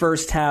in the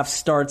first half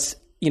starts,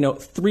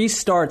 3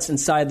 starts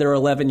inside their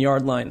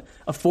 11-yard line,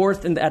 a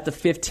fourth at the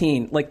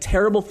 15,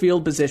 terrible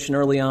field position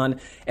early on.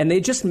 And they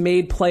just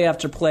made play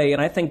after play.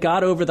 And I think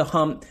got over the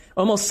hump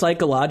almost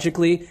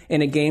psychologically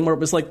in a game where it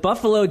was like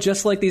Buffalo,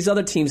 just like these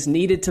other teams,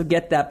 needed to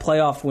get that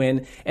playoff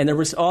win. And there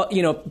was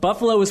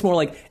Buffalo was more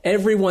like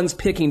everyone's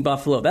picking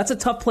Buffalo. That's a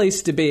tough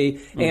place to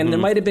be. And there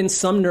might have been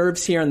some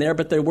nerves here and there,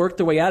 but they worked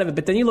their way out of it.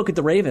 But then you look at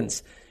the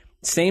Ravens,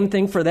 same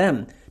thing for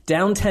them.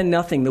 Down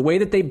 10-0. The way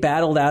that they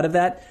battled out of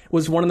that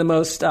was one of the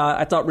most,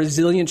 I thought,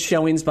 resilient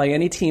showings by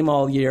any team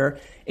all year.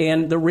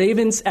 And the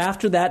Ravens,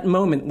 after that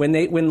moment, when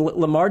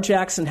Lamar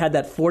Jackson had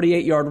that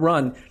 48-yard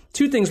run,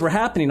 2 things were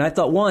happening. I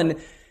thought,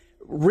 one,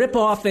 rip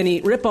off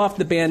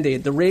the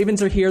Band-Aid. The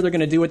Ravens are here. They're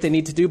going to do what they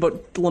need to do.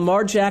 But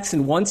Lamar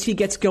Jackson, once he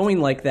gets going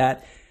like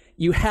that,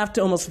 you have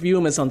to almost view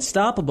him as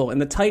unstoppable.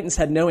 And the Titans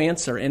had no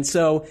answer. And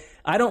so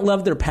I don't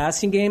love their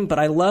passing game, but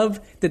I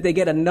love that they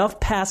get enough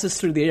passes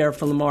through the air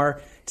from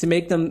Lamar to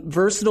make them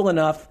versatile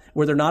enough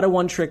where they're not a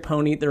one-trick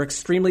pony. They're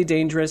extremely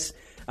dangerous.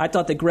 I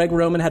thought that Greg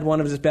Roman had one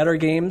of his better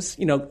games.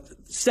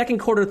 Second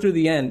quarter through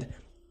the end,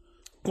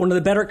 one of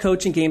the better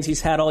coaching games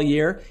he's had all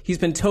year. He's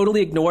been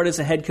totally ignored as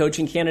a head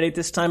coaching candidate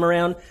this time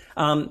around.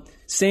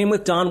 Same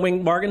with Don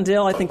Wing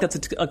Martindale. I think that's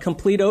a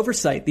complete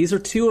oversight. These are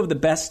 2 of the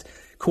best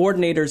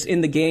coordinators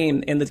in the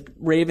game, and the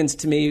Ravens,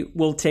 to me,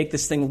 will take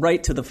this thing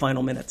right to the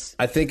final minutes.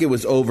 I think it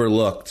was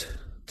overlooked,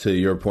 to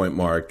your point,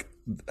 Mark,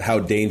 how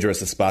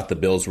dangerous a spot the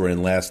Bills were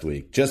in last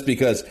week. Just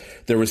because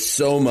there was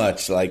so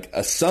much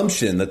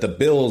assumption that the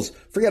Bills,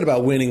 forget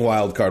about winning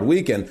wild card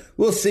weekend,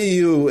 we'll see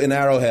you in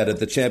Arrowhead at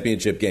the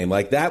championship game.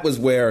 That was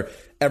where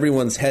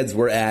everyone's heads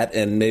were at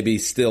and maybe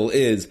still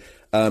is.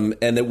 And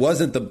it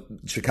wasn't the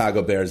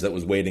Chicago Bears that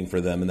was waiting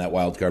for them in that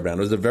wild card round.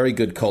 It was a very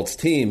good Colts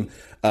team.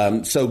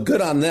 So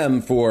good on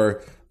them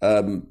for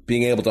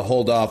being able to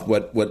hold off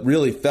what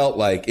really felt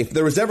like, if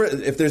there's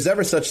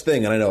ever such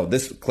thing, and I know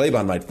this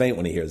Claybon might faint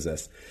when he hears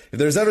this, if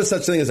there's ever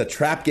such thing as a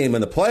trap game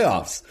in the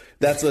playoffs,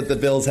 that's what the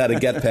Bills had to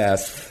get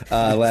past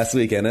last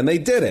weekend, and they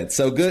did it.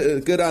 So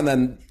good on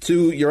them.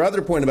 To your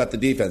other point about the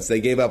defense,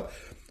 they gave up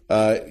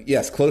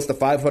close to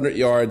 500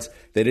 yards.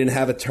 They didn't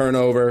have a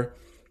turnover,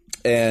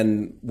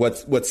 and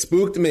what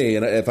spooked me,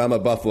 and if I'm a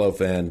Buffalo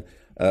fan,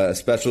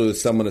 especially with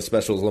someone as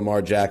special as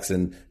Lamar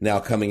Jackson now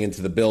coming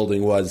into the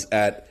building, was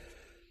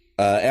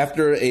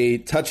after a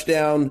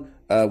touchdown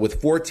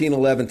with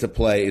 14-11 to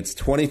play, it's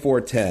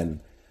 24-10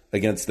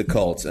 against the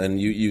Colts.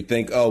 And you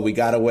think, we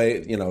got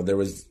away.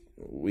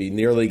 We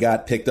nearly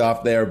got picked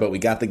off there, but we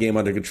got the game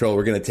under control.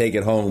 We're going to take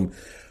it home.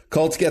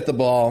 Colts get the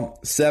ball,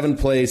 7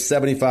 plays,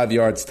 75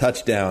 yards,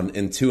 touchdown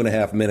in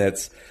 2.5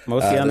 minutes.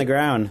 Mostly on the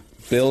ground.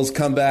 Bills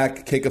come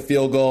back, kick a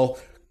field goal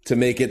to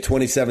make it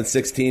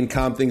 27-16,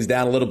 calm things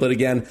down a little bit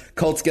again.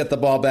 Colts get the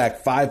ball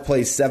back, 5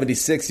 plays,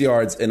 76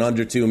 yards in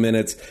under 2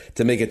 minutes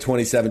to make it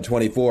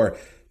 27-24.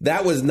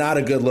 That was not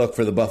a good look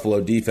for the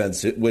Buffalo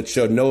defense, which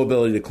showed no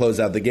ability to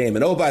close out the game.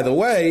 And oh, by the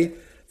way,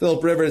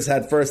 Phillip Rivers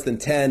had 1st and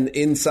 10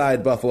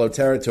 inside Buffalo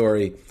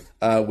territory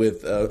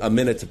with a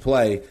minute to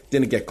play.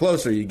 Didn't get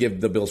closer. You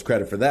give the Bills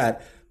credit for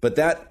that. But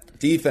that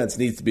defense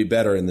needs to be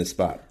better in this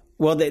spot.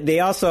 Well, they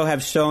also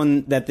have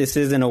shown that this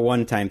isn't a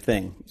one-time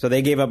thing. So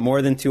they gave up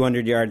more than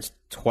 200 yards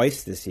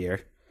twice this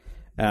year.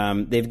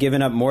 They've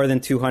given up more than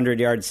 200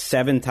 yards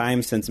 7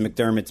 times since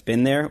McDermott's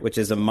been there, which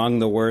is among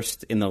the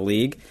worst in the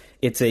league.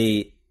 It's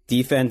a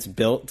defense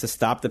built to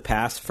stop the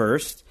pass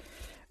first.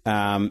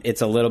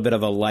 It's a little bit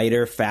of a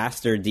lighter,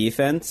 faster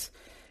defense.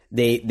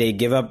 They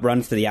give up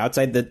runs to the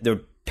outside.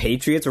 The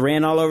Patriots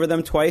ran all over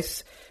them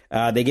twice.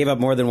 They gave up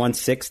more than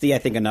 160, I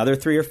think another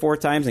 3 or 4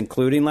 times,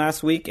 including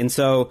last week. And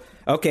so,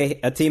 okay,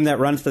 a team that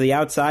runs to the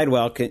outside,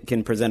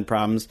 can present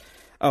problems.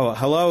 Oh,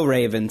 hello,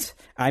 Ravens.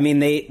 I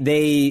mean,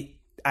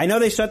 I know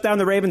they shut down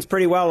the Ravens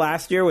pretty well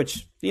last year,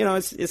 which,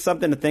 is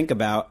something to think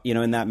about,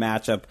 in that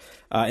matchup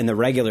in the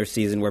regular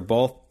season where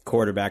both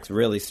quarterbacks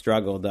really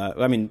struggled.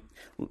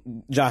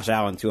 Josh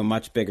Allen to a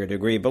much bigger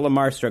degree, but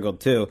Lamar struggled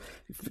too,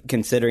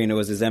 considering it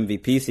was his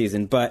MVP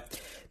season. But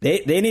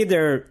they need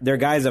their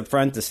guys up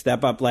front to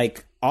step up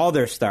like all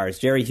their stars.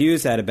 Jerry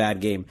Hughes had a bad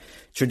game.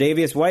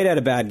 Tre'Davious White had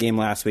a bad game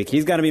last week.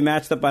 He's going to be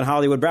matched up on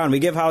Hollywood Brown. We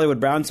give Hollywood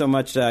Brown so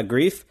much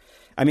grief.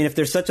 I mean, if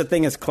there's such a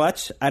thing as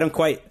clutch, I don't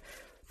quite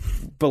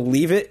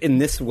believe it in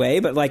this way,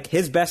 but like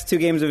his best 2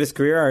 games of his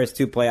career are his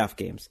 2 playoff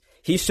games.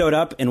 He showed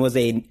up and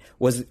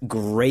was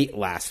great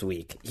last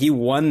week. He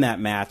won that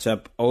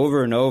matchup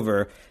over and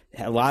over.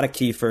 A lot of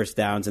key first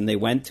downs, and they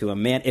went to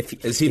him. Man,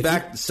 is he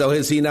back? So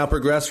has he now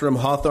progressed from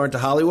Hawthorne to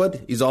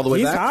Hollywood? He's all the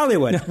way back? He's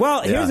Hollywood.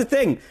 Well, Here's the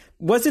thing.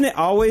 Wasn't it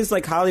always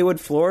like Hollywood,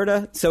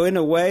 Florida? So in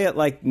a way, it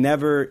like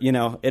never,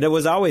 it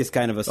was always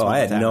kind of a small town. I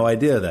had town. no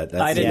idea that.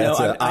 I didn't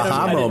know.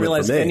 I didn't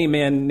realize any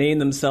man named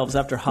themselves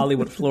after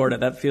Hollywood, Florida.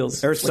 That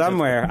feels... Or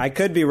somewhere. I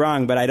could be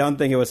wrong, but I don't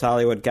think it was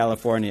Hollywood,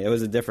 California. It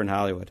was a different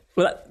Hollywood.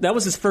 Well, that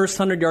was his first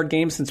 100-yard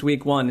game since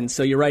week 1, and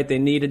so you're right, they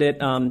needed it.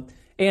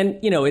 And,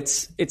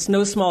 it's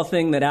no small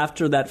thing that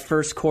after that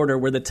first quarter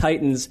where the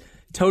Titans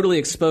totally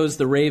exposed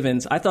the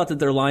Ravens, I thought that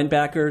their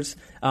linebackers,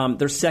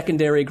 their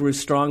secondary grew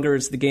stronger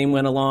as the game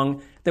went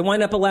along. They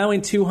wind up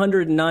allowing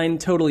 209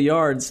 total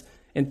yards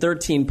and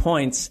 13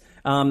 points,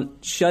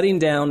 shutting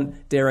down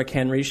Derrick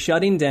Henry,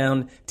 shutting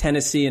down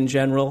Tennessee in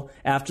general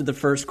after the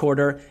first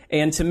quarter.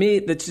 And to me,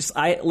 that's just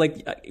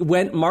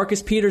when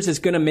Marcus Peters is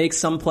going to make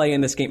some play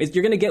in this game.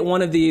 You're going to get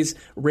one of these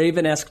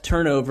Raven-esque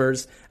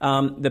turnovers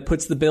that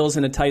puts the Bills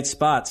in a tight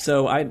spot.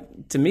 So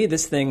to me,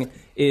 this thing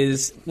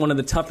is one of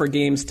the tougher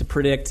games to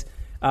predict.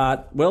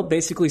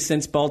 Basically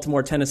since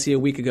Baltimore, Tennessee a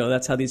week ago.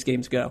 That's how these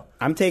games go.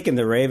 I'm taking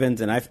the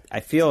Ravens, and I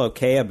feel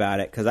okay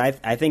about it because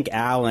I think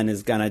Allen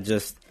is going to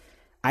just...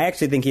 I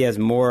actually think he has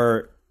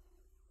more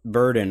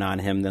burden on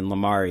him than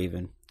Lamar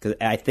even. Because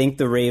I think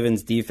the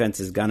Ravens' defense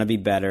is going to be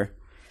better,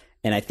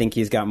 and I think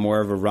he's got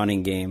more of a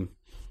running game.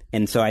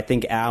 And so I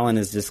think Allen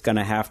is just going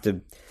to have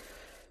to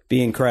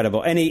be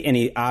incredible. And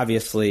he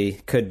obviously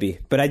could be.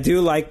 But I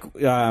do like,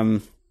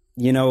 when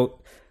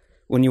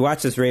you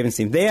watch this Ravens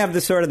team, they have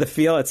the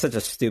feel, it's such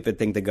a stupid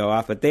thing to go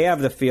off, but they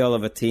have the feel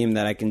of a team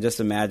that I can just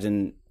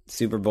imagine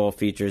Super Bowl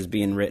features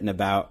being written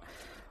about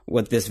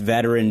with this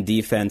veteran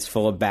defense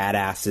full of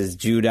badasses,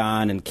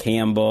 Judon and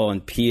Campbell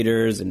and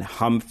Peters and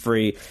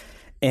Humphrey.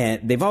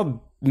 And they've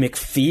all...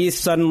 McPhee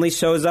suddenly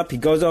shows up. He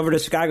goes over to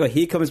Chicago.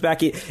 He comes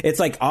back. It's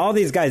like all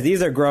these guys,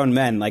 these are grown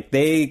men. Like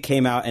they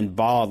came out and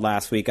balled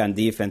last week on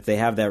defense. They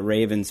have that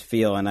Ravens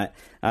feel. And I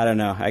don't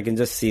know. I can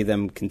just see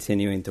them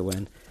continuing to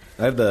win.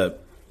 I have the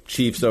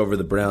Chiefs over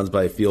the Browns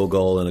by a field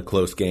goal in a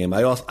close game.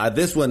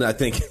 This one, I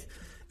think...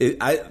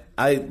 I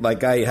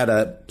had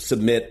to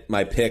submit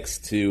my picks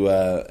to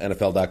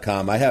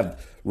NFL.com. I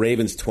have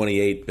Ravens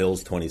 28,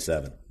 Bills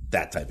 27.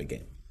 That type of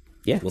game.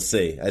 Yeah. We'll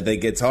see. I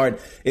think it's hard.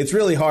 It's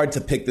really hard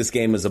to pick this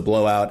game as a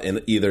blowout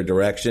in either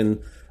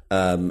direction.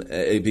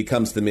 It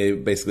becomes to me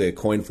basically a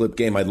coin flip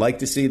game. I'd like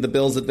to see the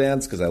Bills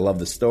advance because I love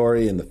the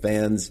story and the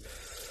fans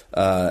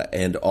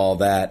and all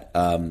that.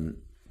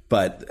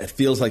 But it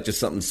feels like just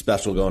something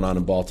special going on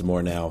in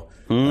Baltimore now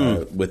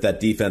with that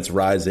defense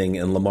rising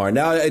and Lamar.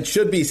 Now, it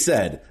should be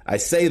said, I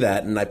say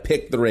that, and I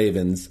picked the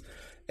Ravens,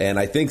 and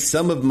I think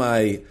some of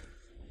my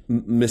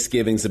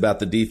misgivings about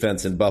the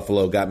defense in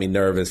Buffalo got me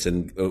nervous,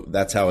 and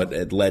that's how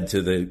it led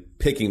to the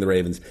picking the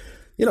Ravens.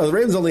 The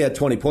Ravens only had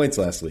 20 points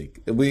last week.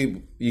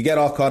 You get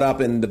all caught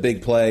up in the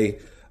big play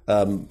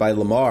by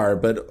Lamar,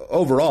 but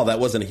overall, that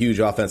wasn't a huge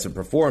offensive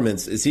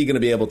performance. Is he going to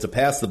be able to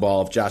pass the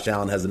ball if Josh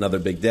Allen has another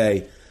big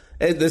day?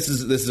 This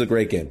is a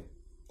great game.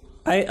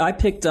 I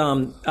picked.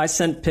 I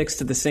sent picks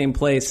to the same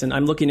place, and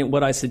I'm looking at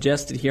what I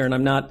suggested here, and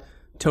I'm not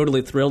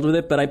totally thrilled with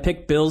it. But I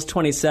picked Bills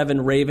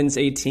 27, Ravens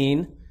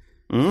 18.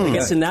 I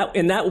guess in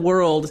that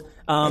world,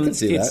 I can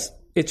see that.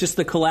 It's just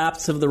the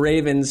collapse of the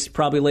Ravens,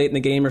 probably late in the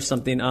game or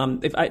something.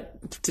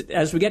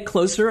 As we get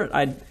closer,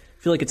 I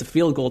feel like it's a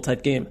field goal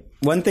type game.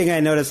 One thing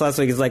I noticed last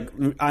week is like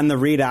on the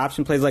read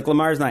option plays, like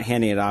Lamar's not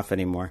handing it off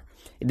anymore.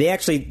 They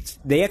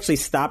actually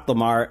stopped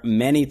Lamar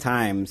many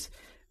times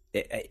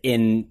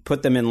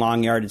put them in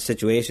long yardage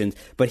situations,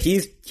 but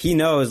he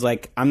knows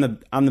like I'm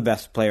the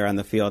best player on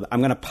the field.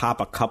 I'm gonna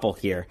pop a couple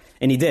here,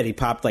 and he did. He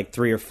popped like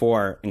 3 or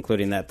 4,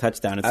 including that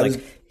touchdown.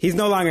 It's he's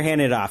no longer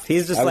handing it off.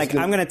 He's just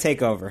I'm gonna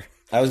take over.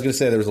 I was going to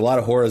say there was a lot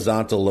of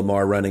horizontal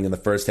Lamar running in the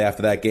first half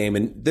of that game,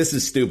 and this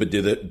is stupid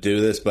to do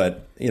this,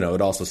 but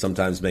it also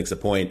sometimes makes a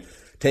point.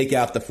 Take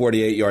out the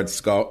 48-yard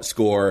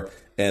score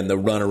and the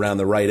run around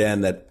the right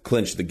end that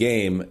clinched the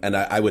game, and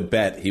I would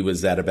bet he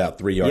was at about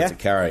 3 yards to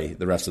carry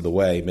the rest of the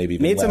way, maybe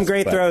even Made less, some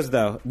great throws,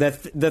 though.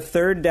 The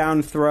third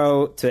down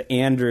throw to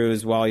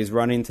Andrews while he's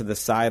running to the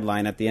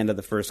sideline at the end of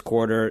the first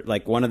quarter,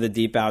 like one of the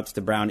deep outs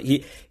to Brown.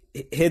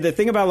 The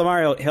thing about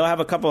Lamar, he'll have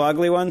a couple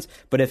ugly ones,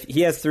 but if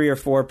he has 3 or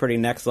 4 pretty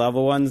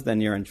next-level ones,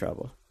 then you're in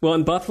trouble. Well,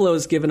 and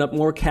Buffalo's given up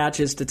more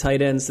catches to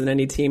tight ends than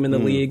any team in the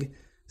league.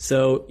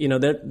 So,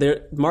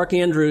 Mark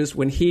Andrews,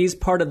 when he's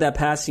part of that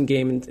passing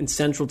game and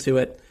central to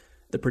it,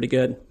 they're pretty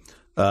good.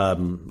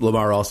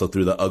 Lamar also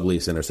threw the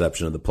ugliest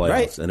interception of the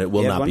playoffs, and it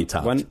will not be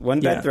topped.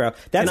 One bad throw.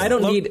 And I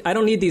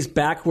don't need these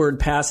backward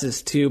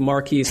passes to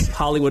Marquise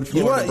Hollywood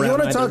Florida Brown. You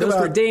want to talk Those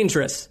about were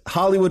dangerous.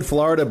 Hollywood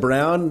Florida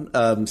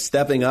Brown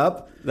stepping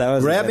up,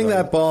 grabbing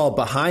that ball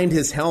behind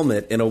his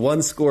helmet in a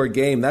one-score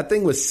game. That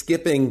thing was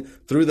skipping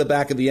through the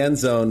back of the end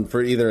zone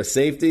for either a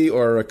safety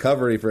or a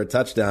recovery for a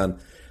touchdown.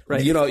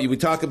 Right. We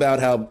talk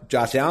about how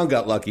Josh Allen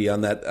got lucky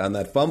on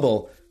that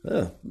fumble.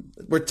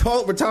 We're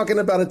talking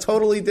about a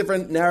totally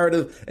different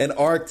narrative and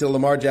arc to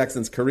Lamar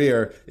Jackson's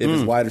career if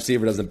his wide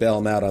receiver doesn't bail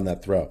him out on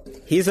that throw.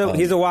 He's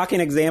a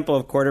walking example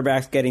of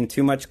quarterbacks getting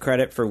too much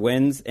credit for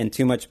wins and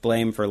too much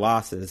blame for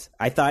losses.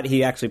 I thought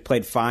he actually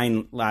played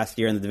fine last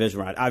year in the division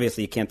round.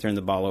 Obviously, you can't turn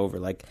the ball over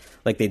like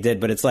they did,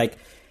 but it's like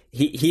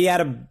he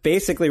had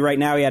basically right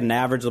now he had an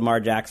average Lamar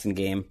Jackson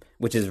game,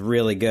 which is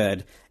really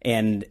good,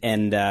 and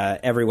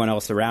everyone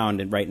else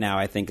around right now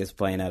I think is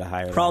playing at a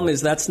higher level. Problem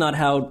is that's not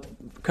how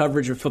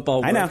coverage of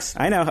football works.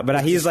 I know,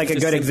 but he's like a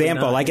good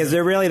example. Like, is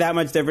there really that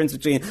much difference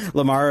between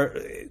Lamar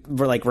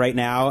like right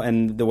now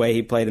and the way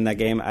he played in that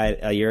game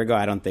a year ago?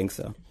 I don't think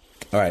so.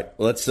 All right,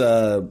 let's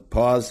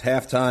pause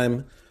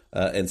halftime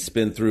and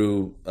spin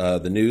through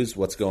the news,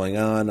 what's going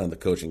on the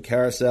coaching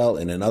carousel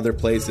and in other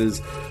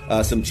places.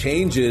 Some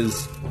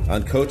changes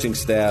on coaching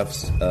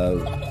staffs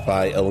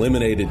by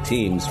eliminated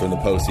teams from the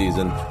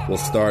postseason. We'll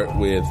start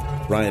with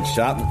Ryan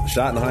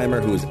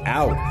Schottenheimer, who is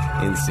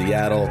out in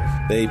Seattle.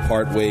 They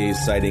part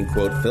ways, citing,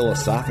 quote,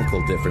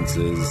 philosophical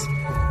differences.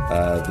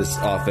 This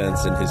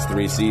offense in his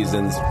 3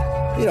 seasons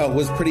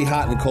was pretty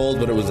hot and cold,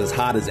 but it was as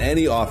hot as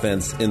any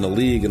offense in the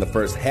league in the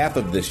first half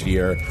of this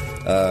year,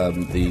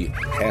 the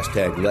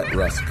hashtag Let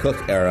Russ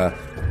Cook era,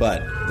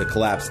 but the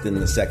collapsed in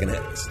the second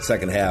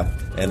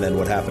half, and then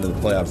what happened in the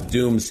playoffs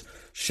dooms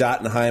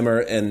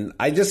Schottenheimer. And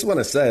I just want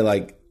to say,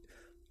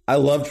 I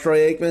love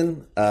Troy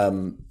Aikman,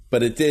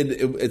 but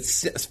it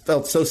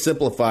felt so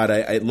simplified.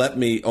 It left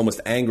me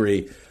almost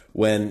angry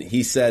when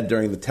he said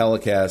during the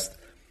telecast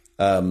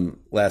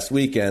last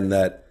weekend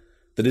that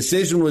the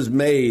decision was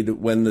made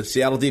when the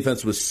Seattle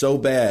defense was so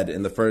bad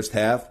in the first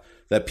half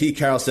that Pete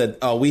Carroll said,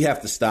 we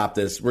have to stop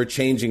this. We're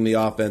changing the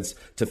offense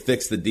to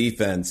fix the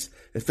defense.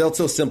 It felt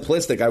so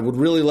simplistic. I would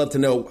really love to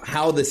know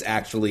how this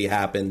actually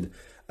happened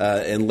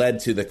and led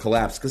to the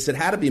collapse, because it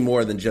had to be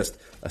more than just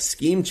a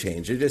scheme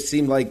change. It just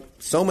seemed like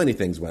so many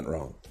things went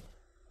wrong.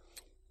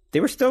 They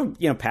were still,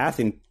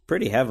 passing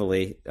pretty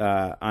heavily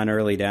on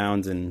early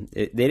downs, and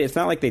it's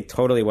not like they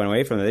totally went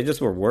away from it. They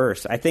just were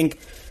worse. I think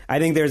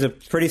there's a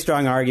pretty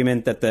strong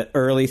argument that the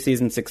early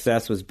season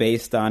success was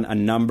based on a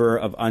number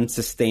of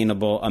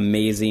unsustainable,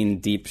 amazing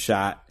deep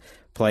shot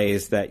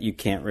plays that you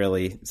can't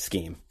really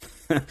scheme.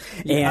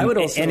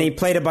 And he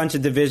played a bunch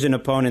of division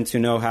opponents who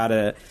know how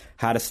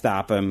to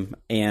stop him.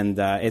 And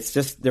it's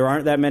just there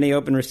aren't that many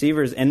open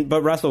receivers.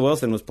 But Russell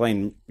Wilson was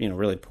playing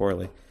really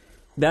poorly.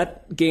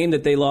 That game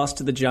that they lost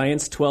to the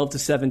Giants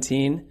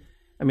 12-17.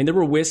 I mean, there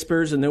were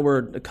whispers and there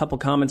were a couple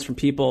comments from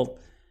people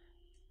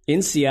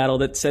in Seattle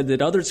that said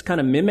that others kind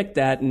of mimicked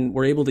that and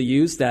were able to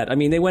use that. I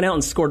mean, they went out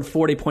and scored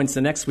 40 points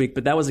the next week,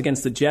 but that was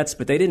against the Jets.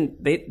 But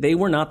they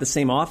were not the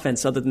same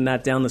offense other than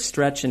that down the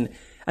stretch. And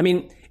I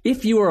mean,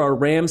 if you are a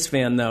Rams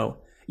fan, though,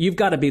 you've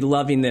got to be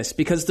loving this,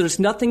 because there's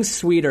nothing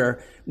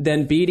sweeter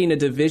than beating a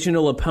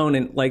divisional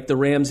opponent like the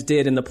Rams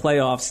did in the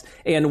playoffs.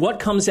 And what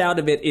comes out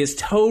of it is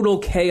total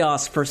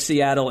chaos for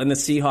Seattle and the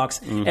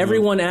Seahawks. Mm-hmm.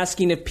 Everyone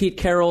asking if Pete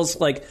Carroll's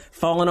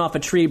fallen off a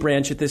tree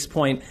branch at this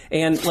point,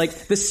 and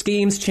the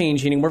scheme's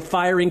changing and we're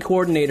firing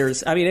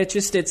coordinators. I mean,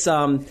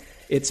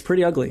 it's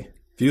pretty ugly.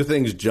 Few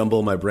things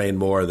jumble my brain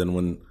more than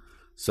when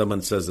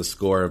someone says the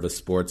score of a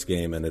sports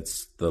game and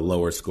it's the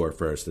lower score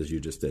first, as you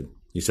just did.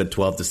 You said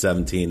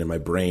 12-17, and my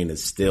brain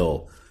is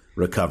still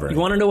recovering. You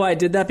want to know why I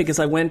did that? Because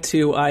I wanted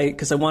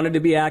to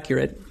be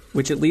accurate.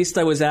 which at least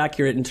I was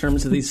accurate in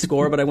terms of the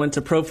score, but I went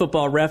to Pro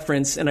Football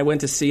Reference and I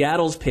went to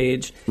Seattle's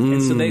page,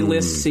 and so they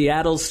list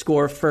Seattle's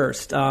score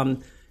first to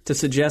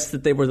suggest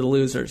that they were the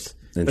losers.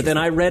 But then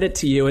I read it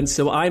to you, and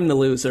so I'm the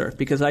loser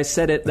because I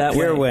said it that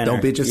way. You're winner.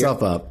 Don't beat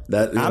yourself up.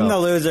 I'm the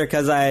loser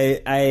because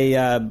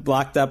I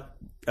blocked up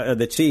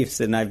the Chiefs,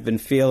 and I've been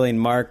feeling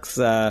Mark's.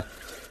 Mark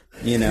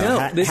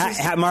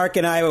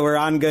and I were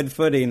on good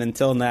footing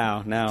until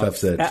now. Tough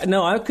sit.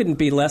 No, I couldn't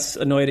be less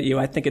annoyed at you.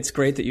 I think it's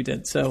great that you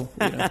did. So,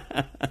 I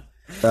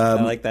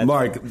like that.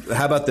 Mark,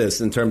 how about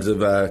this in terms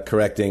of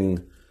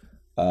correcting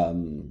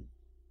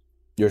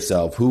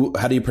yourself?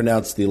 How do you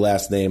pronounce the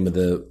last name of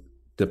the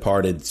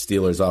departed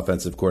Steelers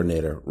offensive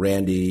coordinator?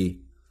 Randy?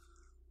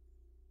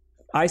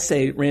 I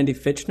say Randy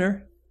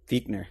Fichtner.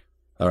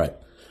 All right.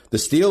 The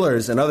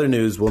Steelers, in other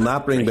news, will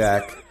not bring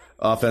back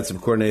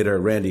offensive coordinator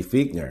Randy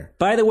Fichtner.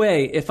 By the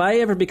way, if I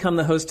ever become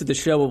the host of the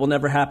show, it will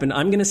never happen.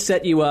 I'm going to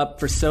set you up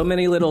for so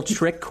many little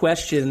trick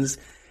questions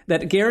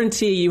that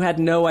guarantee you had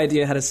no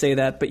idea how to say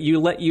that, but you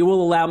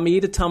will allow me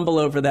to tumble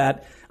over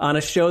that on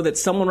a show that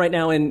someone right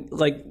now in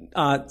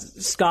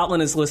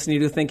Scotland is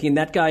listening to thinking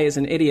that guy is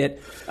an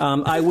idiot.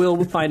 I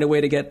will find a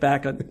way to get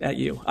back at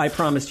you. I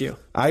promise you.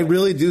 I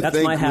really do That's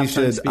think my we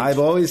should. speech. I've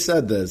always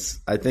said this.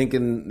 I think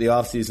in the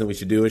offseason we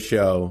should do a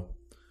show,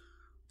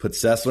 put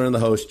Sessler in the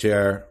host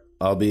chair.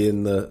 I'll be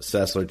in the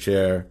Sessler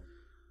chair.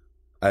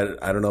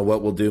 I don't know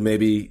what we'll do.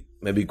 Maybe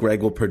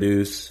Greg will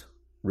produce.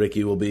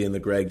 Ricky will be in the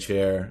Greg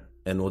chair.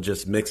 And we'll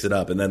just mix it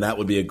up. And then that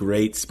would be a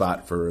great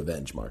spot for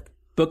revenge, Mark.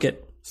 Book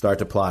it. Start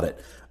to plot it.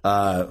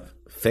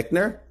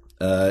 Fichtner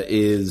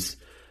is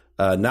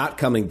not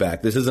coming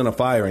back. This isn't a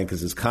firing because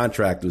his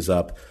contract was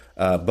up.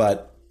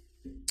 But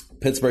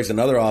Pittsburgh's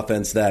another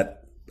offense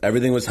that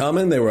everything was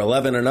humming. They were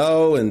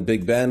 11-0, and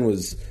Big Ben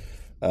was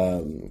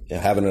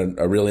having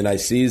a really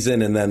nice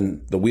season. And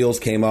then the wheels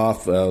came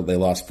off. They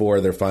lost 4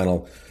 of their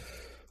final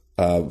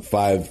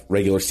 5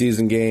 regular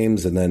season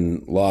games, and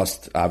then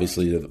lost,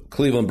 obviously, to the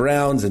Cleveland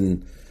Browns.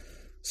 And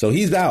so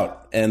he's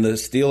out. And the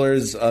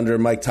Steelers under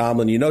Mike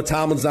Tomlin,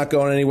 Tomlin's not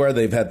going anywhere.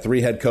 They've had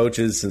 3 head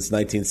coaches since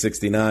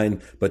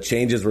 1969, but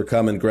changes were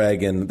coming,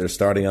 Greg, and they're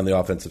starting on the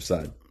offensive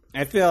side.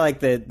 I feel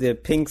like the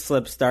pink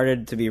slip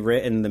started to be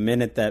written the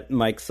minute that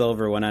Mike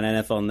Silver went on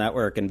NFL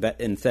Network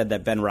and said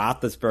that Ben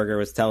Roethlisberger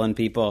was telling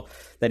people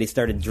that he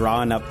started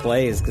drawing up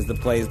plays because the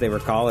plays they were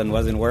calling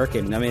wasn't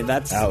working. I mean,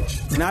 that's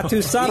not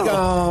too subtle.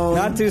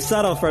 Not too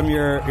subtle from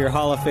your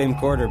Hall of Fame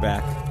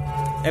quarterback.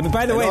 And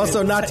by the way,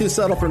 also not too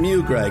subtle from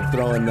you, Greg,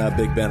 throwing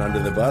Big Ben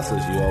under the bus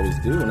as you always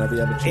do whenever you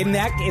have a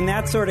chance. In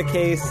that sort of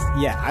case,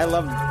 yeah, I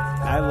love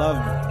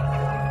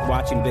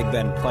watching Big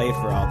Ben play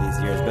for all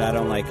these years, but I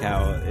don't like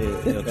how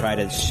it'll try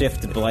to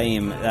shift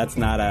blame. That's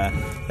not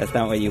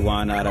what you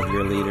want out of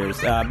your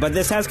leaders. But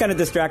this has kind of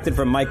distracted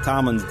from Mike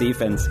Tomlin's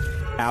defense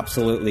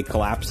absolutely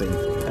collapsing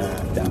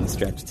down the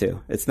stretch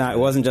too. It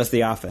wasn't just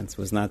the offense. It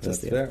was not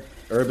just the offense.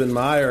 Urban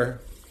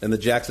Meyer and the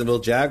Jacksonville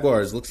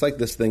Jaguars. Looks like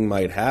this thing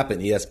might happen.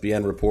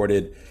 ESPN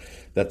reported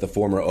that the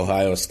former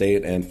Ohio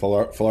State and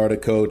Florida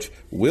coach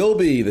will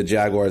be the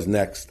Jaguars'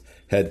 next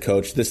head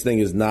coach. This thing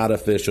is not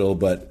official,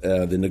 but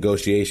the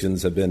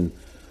negotiations have been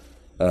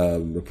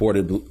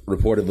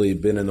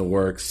reportedly been in the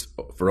works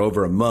for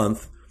over a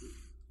month,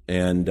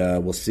 and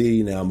we'll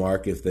see now,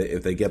 Mark, if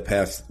they get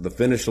past the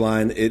finish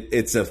line.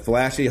 It's a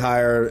flashy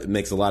hire. It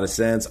makes a lot of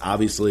sense.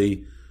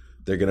 Obviously,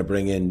 they're going to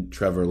bring in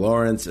Trevor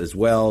Lawrence as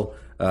well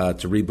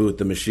to reboot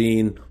the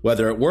machine.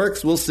 Whether it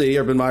works, we'll see.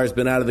 Urban Meyer's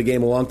been out of the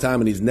game a long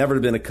time, and he's never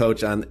been a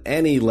coach on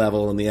any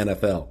level in the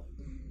NFL.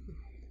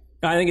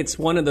 I think it's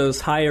one of those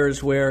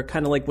hires where,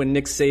 kind of like when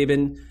Nick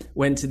Saban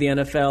went to the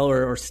NFL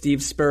or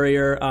Steve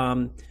Spurrier,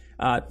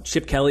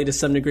 Chip Kelly to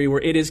some degree,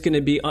 where it is going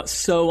to be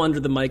so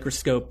under the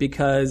microscope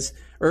because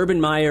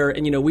Urban Meyer,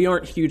 and we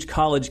aren't huge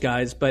college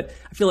guys, but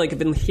I feel like I've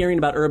been hearing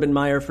about Urban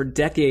Meyer for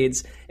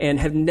decades and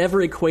have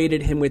never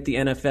equated him with the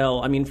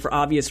NFL. I mean, for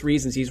obvious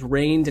reasons. He's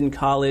reigned in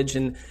college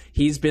and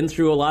he's been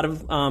through a lot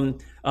of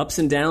ups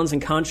and downs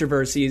and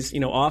controversies,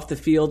 off the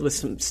field with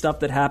some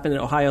stuff that happened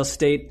at Ohio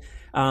State.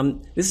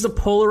 This is a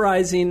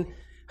polarizing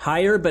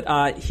hire,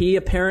 but he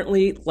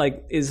apparently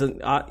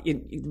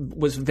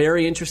was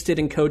very interested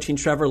in coaching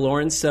Trevor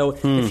Lawrence. So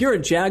if you're a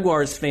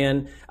Jaguars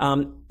fan,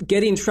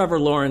 getting Trevor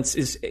Lawrence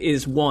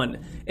is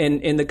one,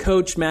 and the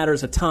coach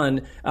matters a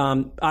ton.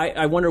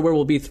 I wonder where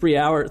we'll be 3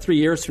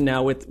 years from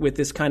now with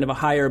this kind of a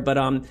hire.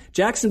 But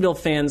Jacksonville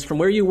fans, from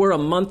where you were a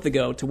month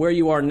ago to where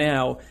you are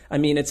now, I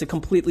mean, it's a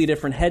completely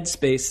different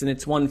headspace, and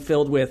it's one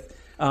filled with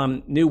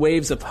new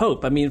waves of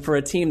hope. I mean, for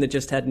a team that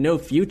just had no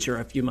future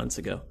a few months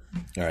ago.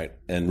 All right.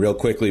 And real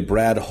quickly,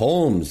 Brad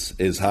Holmes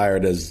is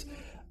hired as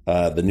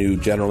the new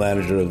general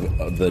manager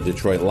of the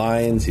Detroit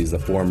Lions. He's the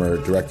former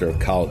director of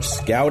college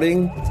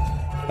scouting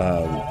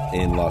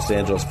in Los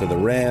Angeles for the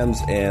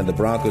Rams. And the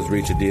Broncos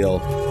reach a deal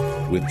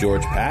with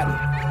George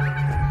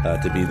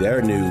Patton to be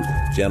their new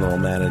general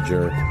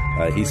manager.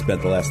 He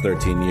spent the last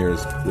 13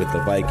 years with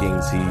the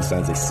Vikings. He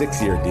signs a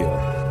 6-year deal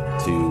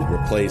to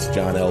replace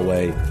John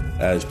Elway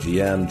as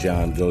GM.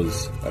 John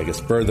goes, I guess,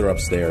 further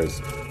upstairs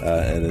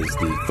and is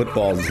the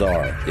football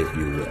czar, if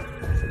you will.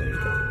 So there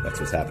That's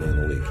what's happening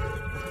in the league.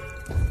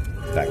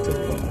 Back to the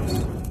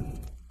photos.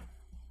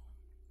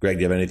 Greg,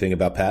 do you have anything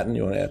about Patton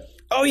you want to add?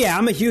 Oh, yeah,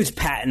 I'm a huge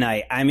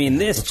Pattonite. I mean,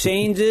 this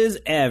changes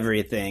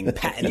everything.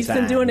 Patton He's time.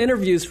 been doing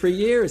interviews for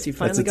years. He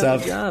finally got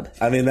the job.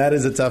 I mean, that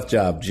is a tough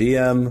job.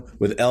 GM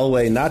with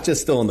Elway, not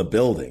just still in the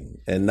building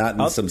and not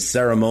in some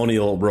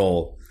ceremonial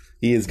role.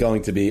 He is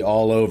going to be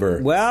all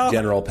over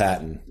General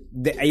Patton.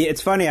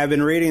 It's funny. I've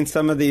been reading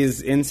some of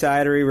these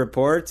insidery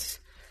reports.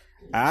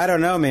 I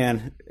don't know,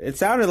 man. It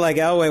sounded like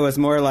Elway was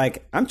more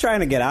like, I'm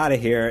trying to get out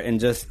of here and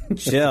just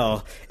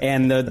chill.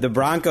 And the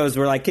Broncos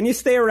were like, can you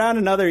stay around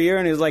another year?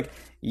 And he was like,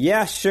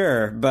 yeah,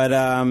 sure, but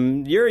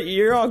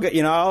you're all good.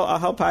 You know, I'll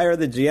help hire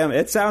the GM.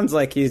 It sounds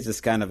like he's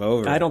just kind of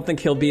over. I don't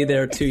think he'll be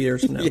there 2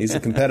 years from now. He's a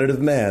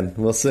competitive man.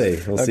 We'll see.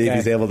 We'll see if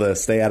he's able to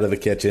stay out of the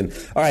kitchen.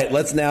 All right,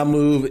 let's now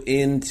move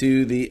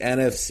into the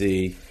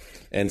NFC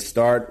and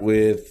start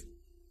with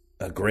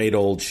a great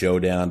old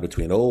showdown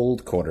between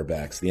old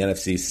quarterbacks. The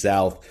NFC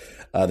South,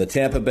 the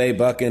Tampa Bay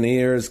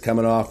Buccaneers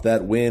coming off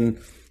that win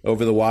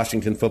over the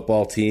Washington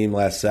football team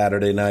last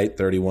Saturday night,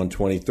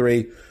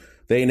 31-23.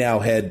 They now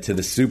head to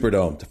the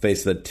Superdome to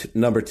face the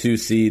number 2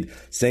 seed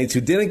Saints,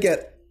 who didn't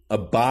get a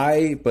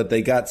bye, but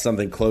they got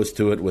something close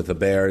to it with the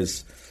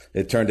Bears.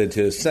 It turned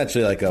into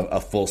essentially like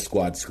a full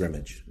squad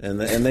scrimmage. And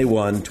they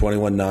won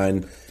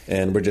 21-9,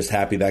 and we're just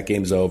happy that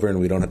game's over and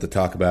we don't have to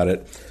talk about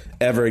it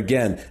ever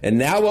again. And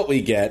now what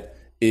we get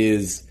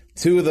is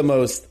 2 of the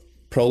most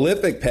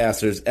prolific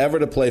passers ever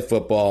to play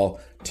football,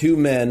 2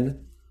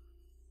 men.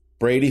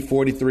 Brady,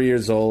 43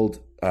 years old.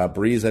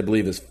 Breeze, I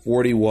believe, is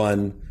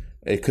 41.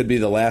 It could be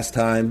the last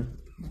time,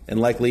 and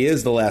likely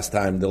is the last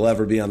time, they'll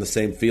ever be on the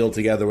same field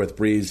together with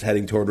Breeze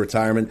heading toward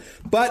retirement.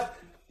 But,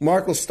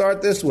 Mark, will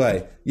start this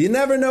way. You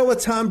never know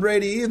with Tom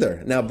Brady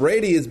either. Now,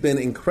 Brady has been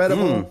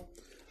incredible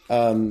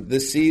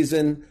this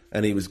season,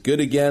 and he was good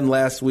again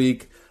last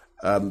week.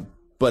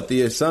 But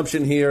the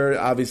assumption here,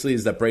 obviously,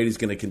 is that Brady's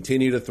going to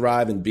continue to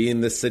thrive and be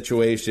in this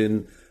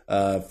situation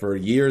for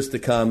years to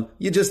come.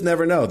 You just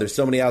never know. There's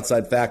so many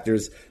outside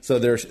factors. So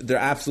there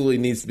absolutely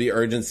needs to be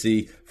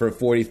urgency for a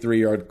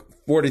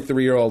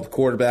 43-year-old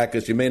quarterback,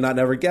 because you may not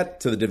never get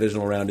to the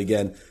divisional round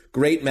again.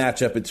 Great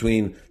matchup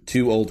between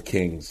 2 old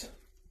kings.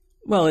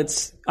 Well,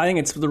 I think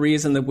it's the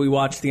reason that we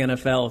watch the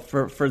NFL,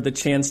 for the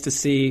chance to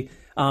see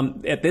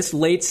at this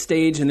late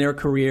stage in their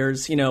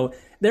careers. You know,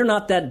 they're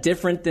not that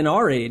different than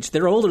our age.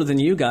 They're older than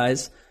you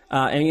guys.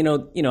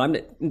 And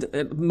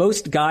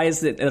most guys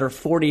that are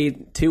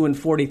 42 and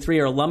 43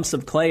 are lumps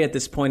of clay at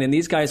this point, and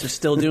these guys are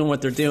still doing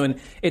what they're doing.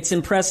 It's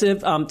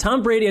impressive.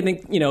 Tom Brady, I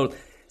think,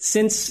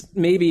 since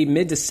maybe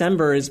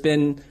mid-December has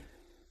been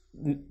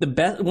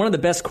one of the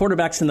best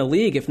quarterbacks in the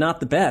league, if not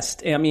the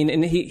best. I mean,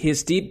 and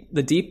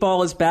the deep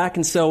ball is back.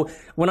 And so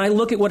when I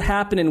look at what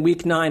happened in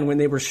Week 9 when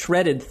they were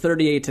shredded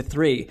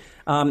 38-3,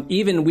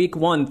 even Week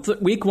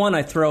 1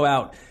 I throw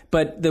out,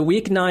 but the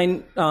Week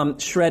 9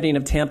 shredding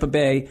of Tampa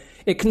Bay,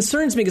 it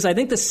concerns me because I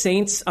think the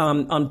Saints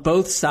on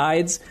both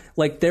sides,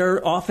 like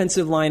their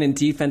offensive line and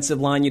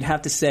defensive line, you'd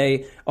have to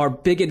say are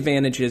big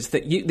advantages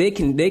that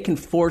they can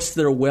force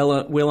their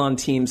will on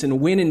teams and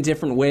win in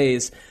different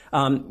ways.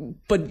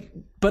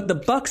 But the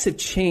Bucs have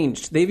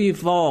changed. They've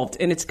evolved.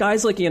 And it's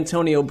guys like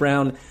Antonio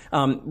Brown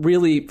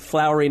really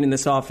flowering in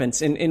this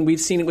offense. And we've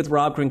seen it with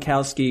Rob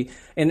Gronkowski.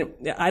 And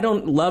I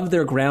don't love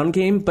their ground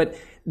game, but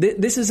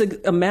this is a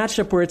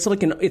matchup where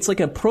it's like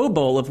a Pro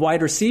Bowl of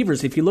wide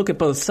receivers if you look at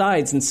both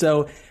sides. And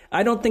so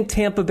I don't think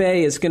Tampa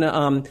Bay is going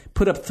to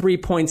put up 3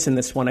 points in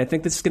this one. I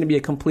think this is going to be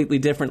a completely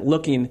different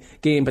looking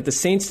game. But the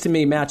Saints, to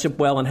me, match up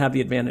well and have the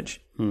advantage.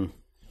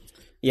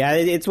 Yeah,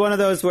 it's one of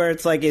those where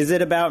it's like, is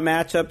it about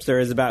matchups or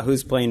is it about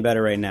who's playing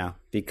better right now?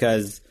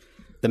 Because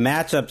the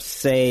matchups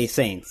say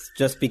Saints,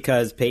 just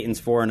because Peyton's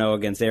 4-0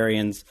 against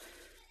Arians.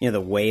 The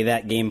way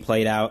that game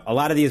played out. A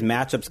lot of these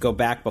matchups go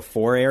back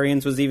before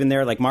Arians was even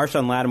there. Like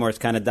Marshawn Lattimore's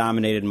kind of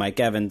dominated Mike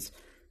Evans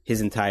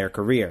his entire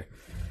career.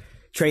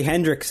 Trey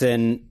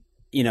Hendrickson,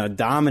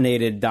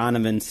 dominated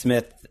Donovan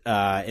Smith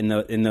in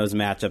those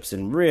matchups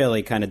and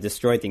really kind of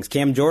destroyed things.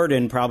 Cam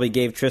Jordan probably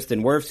gave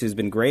Tristan Wirfs, who's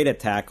been great at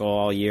tackle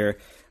all year,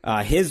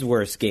 his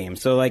worst game.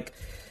 So,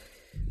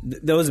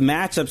 those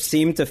matchups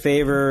seem to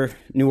favor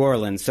New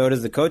Orleans. So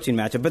does the coaching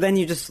matchup. But then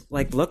you just,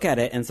 look at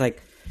it, and it's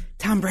like,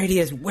 Tom Brady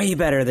is way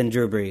better than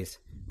Drew Brees.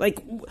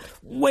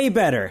 Way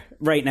better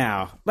right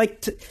now.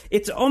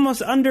 It's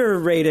almost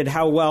underrated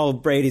how well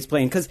Brady's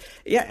playing. Because,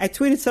 I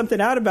tweeted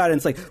something out about it, and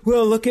it's like,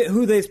 well, look at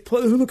who they've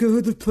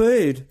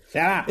played.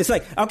 Yeah. It's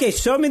like, okay,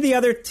 show me the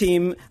other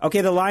team.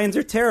 Okay, the Lions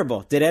are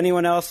terrible. Did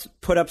anyone else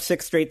put up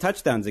 6 straight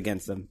touchdowns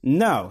against them?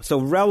 No. So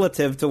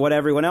relative to what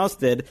everyone else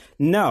did,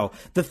 no.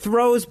 The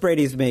throws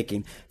Brady's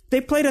making. They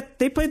played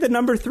the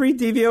number 3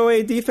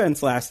 DVOA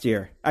defense last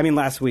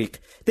week.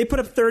 They put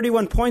up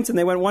 31 points and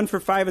they went 1 for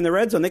 5 in the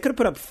red zone. They could have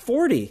put up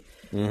 40.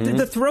 Mm-hmm.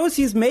 The throws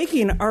he's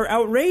making are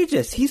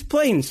outrageous. He's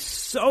playing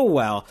so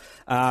well.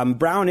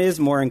 Brown is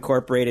more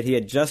incorporated. He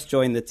had just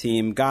joined the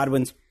team.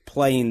 Godwin's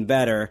playing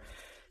better.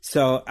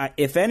 So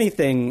if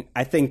anything,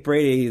 I think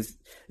Brady's.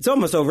 It's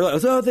almost over.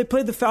 Oh, they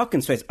played the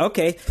Falcons twice.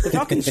 Okay, the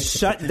Falcons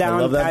shut down.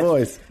 I love that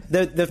voice.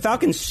 The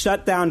Falcons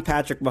shut down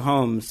Patrick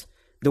Mahomes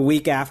the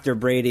week after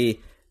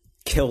Brady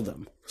killed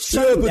him.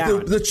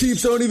 But the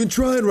Chiefs aren't even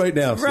trying right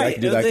now. So right,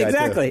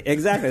 exactly.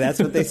 That's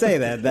what they say.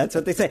 That's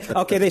what they say.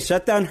 Okay, they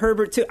shut down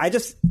Herbert too. I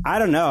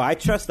don't know. I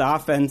trust the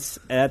offense.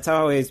 That's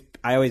how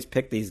I always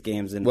pick these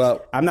games, and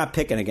I'm not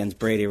picking against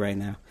Brady right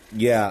now.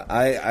 Yeah,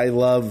 I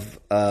love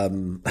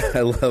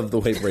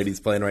the way Brady's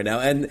playing right now,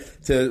 and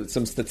to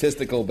some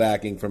statistical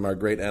backing from our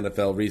great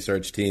NFL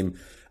research team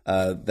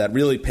that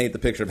really paint the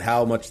picture of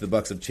how much the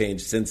Bucs have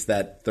changed since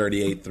that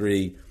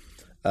 38-3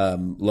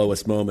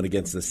 lowest moment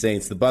against the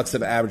Saints. The Bucs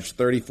have averaged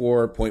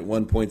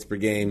 34.1 points per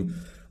game,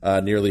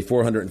 nearly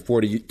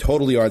 440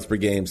 total yards per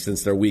game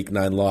since their Week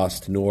 9 loss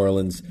to New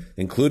Orleans,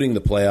 including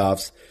the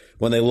playoffs.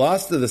 When they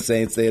lost to the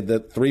Saints, they had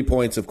the 3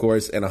 points, of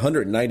course, and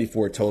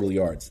 194 total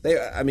yards.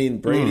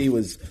 Brady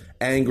was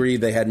angry.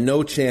 They had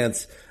no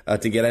chance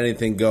to get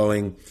anything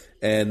going.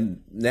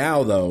 And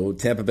now, though,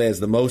 Tampa Bay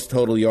has the most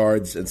total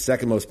yards and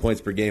second most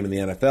points per game in the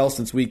NFL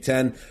since Week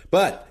 10.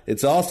 But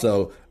it's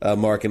also,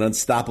 Mark, an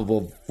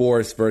unstoppable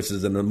force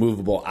versus an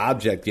immovable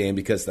object game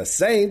because the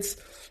Saints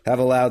have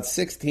allowed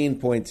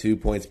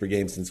 16.2 points per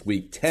game since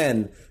Week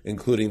 10,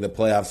 including the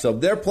playoffs. So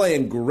they're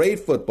playing great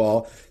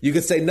football. You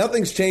could say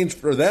nothing's changed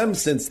for them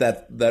since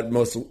that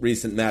most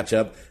recent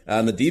matchup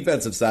on the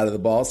defensive side of the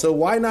ball. So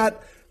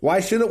why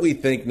shouldn't we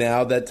think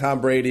now that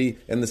Tom Brady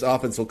and this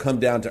offense will come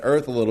down to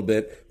earth a little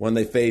bit when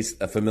they face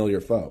a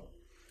familiar foe?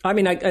 I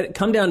mean, I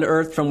come down to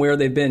earth from where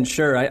they've been,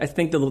 sure. I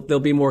think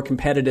they'll be more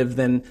competitive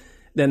than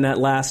that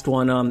last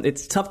one.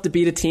 It's tough to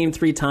beat a team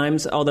 3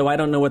 times, although I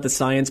don't know what the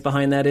science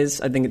behind that is.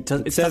 I think it's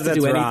tough to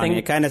do anything. Wrong.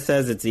 It kind of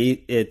says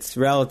it's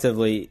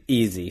relatively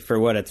easy for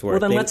what it's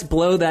worth. Well, then let's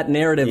blow that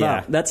narrative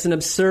up. That's an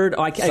absurd.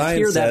 I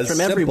hear that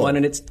from everyone,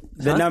 and it's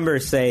the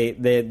numbers say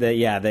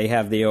they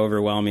have the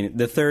overwhelming.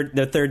 The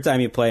third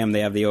time you play them, they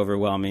have the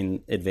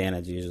overwhelming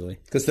advantage usually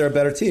because they're a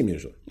better team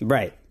usually.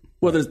 Right.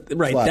 Well,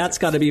 that's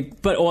got to be,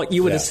 but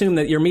you would assume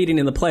that you're meeting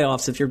in the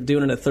playoffs if you're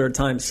doing it a third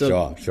time.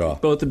 So sure.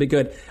 Both would be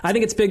good. I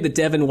think it's big that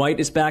Devin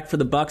White is back for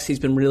the Bucs. He's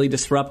been really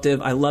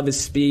disruptive. I love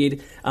his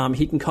speed.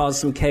 He can cause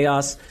some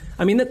chaos.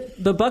 I mean,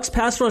 the Bucs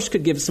pass rush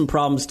could give some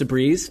problems to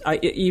Breeze.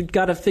 You've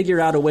got to figure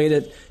out a way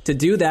to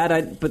do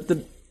that. But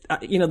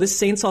this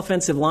Saints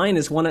offensive line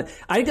is one of,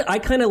 I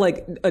kind of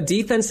like a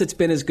defense that's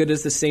been as good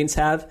as the Saints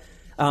have.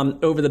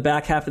 Over the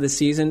back half of the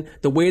season,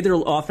 the way their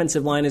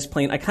offensive line is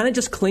playing, I kind of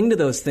just cling to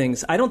those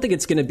things. I don't think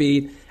it's going to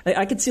be,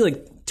 I could see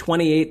like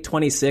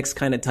 28-26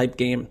 kind of type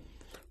game.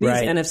 These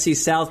NFC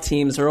South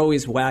teams are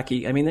always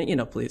wacky. I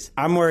mean, please.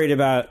 I'm worried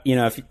about,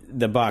 if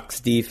the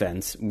Bucs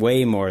defense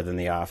way more than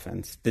the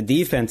offense. The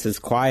defense is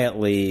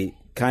quietly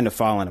kind of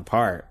falling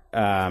apart.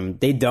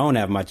 They don't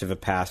have much of a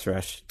pass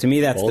rush. To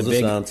me,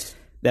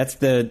 that's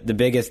the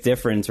biggest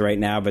difference right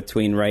now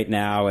between right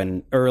now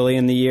and early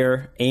in the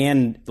year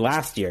and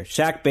last year.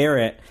 Shaq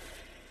Barrett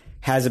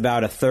has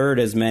about a third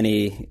as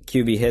many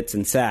QB hits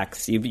and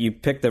sacks. You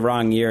picked the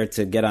wrong year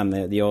to get on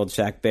the old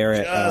Shaq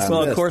Barrett.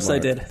 Of course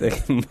Mark. I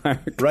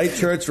did. Right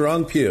church,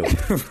 wrong pew.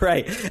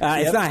 Right.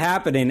 It's not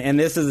happening, and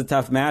this is a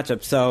tough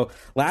matchup. So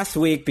last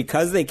week,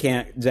 because they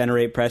can't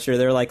generate pressure,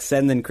 they're like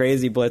sending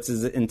crazy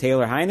blitzes, and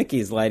Taylor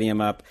Heineke's lighting them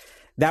up.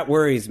 That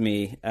worries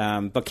me.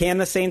 But can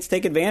the Saints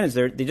take advantage?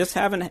 They just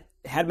haven't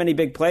had many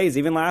big plays.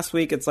 Even last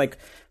week, it's like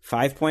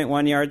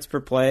 5.1 yards per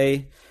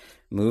play,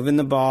 moving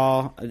the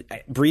ball.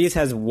 Breeze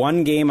has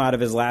one game out of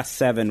his last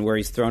 7 where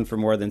he's thrown for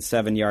more than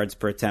 7 yards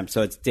per attempt.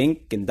 So it's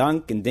dink and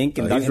dunk and dink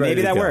and dunk. And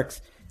maybe that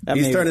works.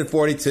 He's turning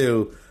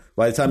 42.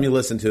 By the time you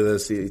listen to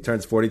this, he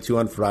turns 42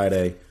 on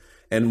Friday.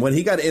 And when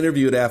he got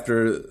interviewed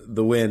after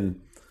the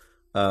win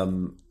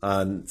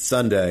on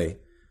Sunday,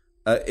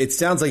 it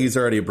sounds like he's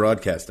already a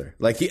broadcaster.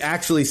 Like he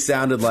actually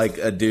sounded like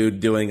a dude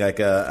doing like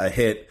a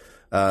hit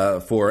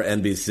for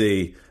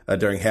NBC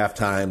during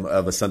halftime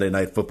of a Sunday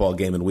night football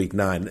game in Week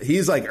 9.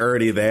 He's like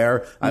already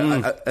there. I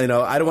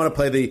don't want to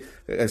play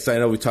I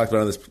know we talked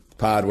about on this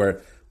pod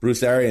where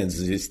Bruce Arians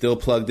is still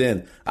plugged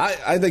in.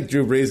 I think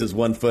Drew Brees is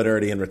 1 foot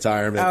already in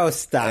retirement. Oh,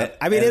 stop.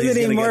 I mean,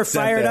 isn't he more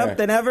fired up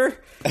than ever?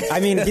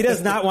 I mean, he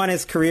does not want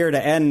his career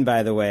to end,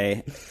 by the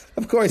way.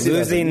 Of course he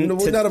doesn't.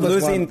 None of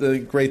us want the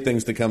great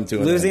things to come to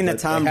an losing end,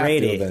 to Tom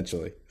Brady.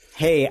 Eventually.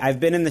 Hey, I've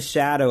been in the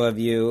shadow of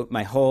you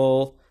my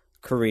whole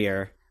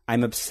career.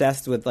 I'm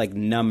obsessed with like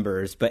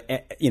numbers, but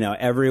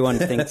everyone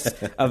thinks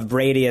of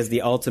Brady as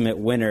the ultimate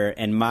winner,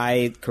 and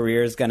my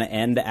career is going to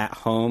end at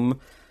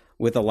home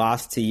with a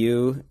loss to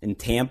you in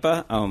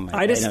Tampa. Oh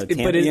my!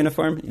 Tampa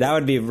uniform. That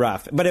would be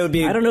rough, but it would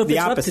be. I don't know if the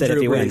opposite if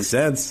he wins. Makes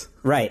sense,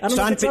 right?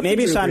 Sean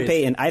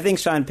Payton. I think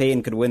Sean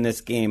Payton could win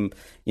this game,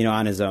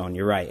 on his own.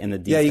 You're right, and the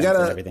defense you gotta.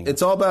 And everything.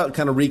 It's all about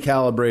kind of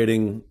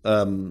recalibrating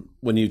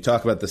when you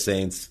talk about the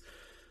Saints.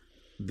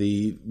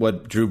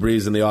 What Drew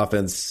Brees and the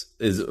offense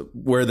is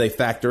where they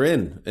factor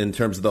in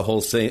terms of the whole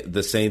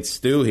the Saints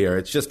stew here.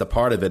 It's just a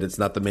part of it. It's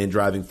not the main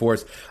driving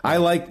force. I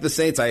like the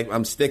Saints.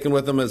 I'm sticking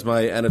with them as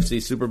my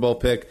NFC Super Bowl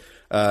pick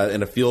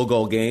in a field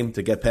goal game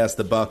to get past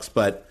the Bucs.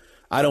 But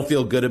I don't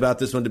feel good about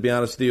this one, to be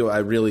honest with you. I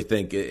really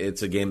think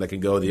it's a game that can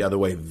go the other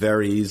way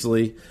very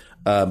easily.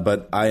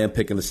 But I am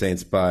picking the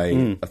Saints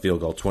by a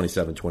field goal,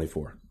 27-24.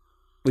 Well,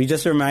 you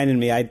just reminded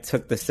me, I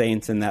took the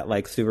Saints in that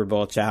Super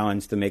Bowl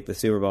challenge to make the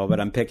Super Bowl,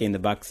 but I'm picking the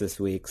Bucs this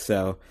week.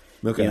 So,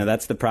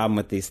 that's the problem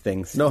with these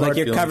things. No hard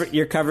feelings.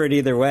 You're covered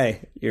either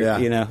way.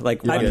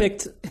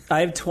 I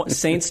have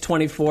Saints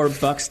 24,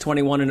 Bucs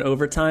 21 in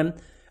overtime.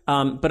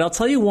 But I'll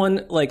tell you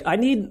one, I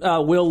need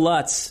Will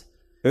Lutz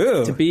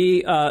to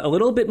be a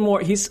little bit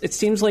more. It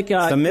seems like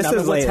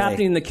what's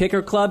happening in the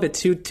Kicker Club at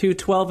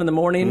 2:12 in the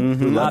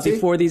morning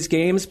before these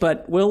games.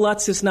 But Will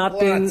Lutz has not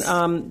been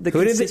the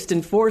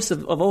consistent force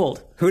of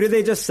old. Who did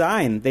they just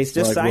sign? They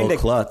just signed Will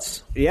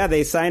Klutz. Yeah,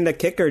 they signed a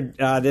kicker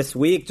this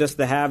week just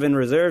to have in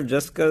reserve,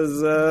 just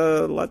because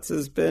Lutz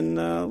has been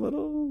a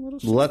little.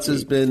 Lutz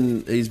he's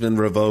been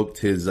revoked.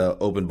 His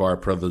open bar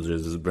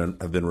privileges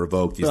have been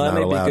revoked. He's not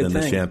allowed in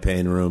the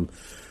champagne room.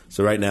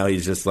 So right now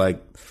he's just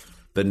like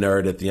the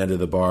nerd at the end of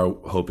the bar,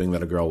 hoping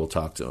that a girl will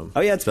talk to him.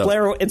 Oh yeah, it's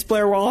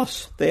Blair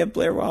Walsh. They have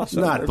Blair Walsh.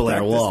 Not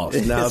Blair Walsh.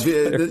 Now,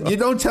 you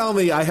don't tell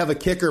me I have a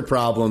kicker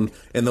problem,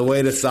 and the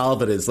way to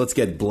solve it is let's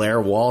get Blair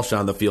Walsh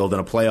on the field in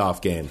a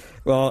playoff game.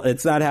 Well,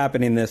 it's not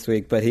happening this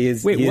week, but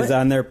he's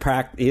on their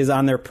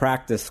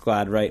practice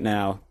squad right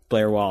now.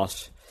 Blair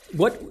Walsh.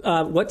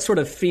 What sort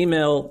of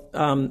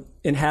female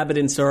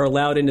inhabitants are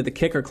allowed into the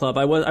Kicker Club?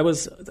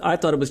 I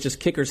thought it was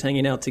just kickers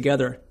hanging out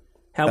together.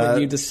 How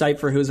would you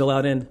decipher who's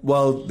allowed in?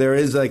 Well, there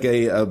is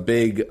a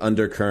big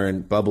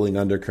bubbling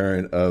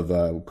undercurrent of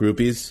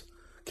groupies,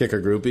 kicker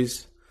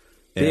groupies.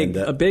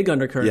 A big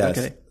undercurrent, yes,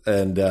 okay.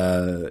 And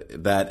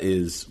that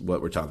is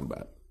what we're talking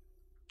about.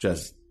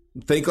 Just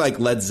think like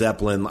Led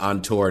Zeppelin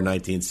on tour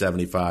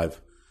 1975.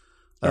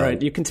 All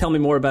right, you can tell me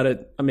more about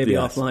it maybe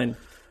offline.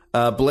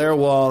 Blair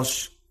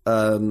Walsh,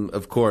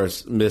 of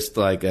course, missed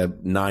a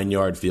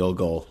 9-yard field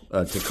goal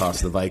to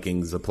cost the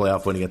Vikings a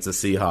playoff win against the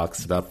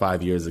Seahawks about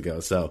 5 years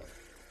ago. So,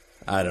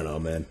 I don't know,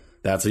 man.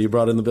 That's what you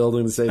brought in the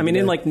building to say. I mean,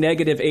 in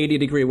negative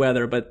 80-degree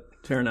weather, but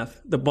fair enough.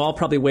 The ball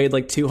probably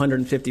weighed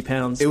 250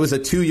 pounds. It was a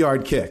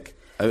 2-yard kick.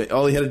 I mean,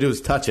 all he had to do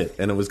was touch it,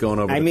 and it was going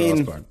over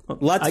the crossbar.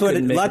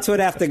 Lutz would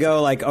have to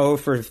go 0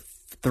 for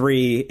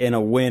 3 in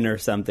a win or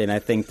something, I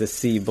think, to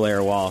see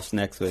Blair Walsh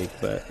next week.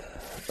 But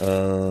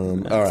all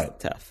right,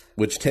 tough.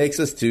 Which takes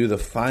us to the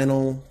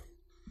final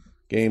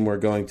game we're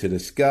going to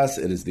discuss.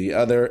 It is the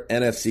other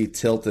NFC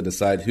tilt to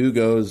decide who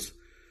goes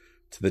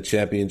to the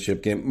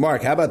championship game.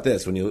 Mark, how about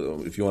this?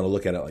 If you want to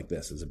look at it like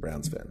this as a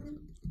Browns fan,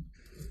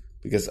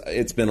 because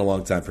it's been a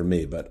long time for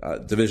me,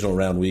 but divisional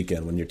round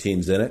weekend, when your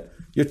team's in it,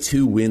 you're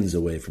 2 wins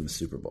away from the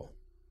Super Bowl.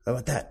 How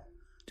about that?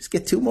 Just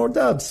get 2 more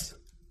dubs.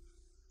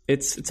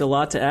 It's a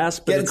lot to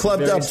ask, but getting it's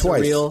clubbed up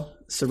twice.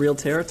 Surreal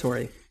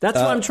territory. That's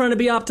why I'm trying to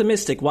be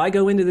optimistic. Why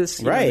go into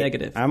this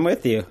negative? I'm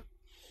with you.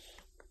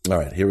 All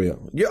right, here we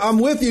go. I'm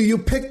with you. You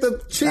picked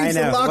the Chiefs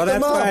and locked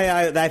them up.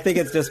 That's why I think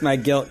it's just my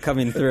guilt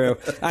coming through.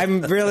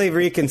 I'm really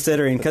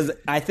reconsidering because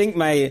I think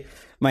my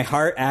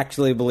heart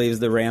actually believes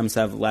the Rams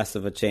have less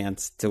of a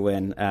chance to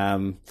win.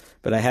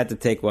 But I had to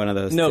take one of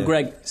those. No, two.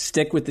 Greg,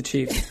 stick with the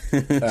Chiefs.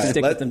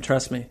 Stick with them.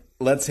 Trust me.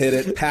 Let's hit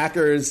it.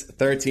 Packers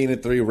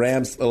 13-3,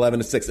 Rams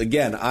 11-6.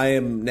 Again, I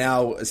am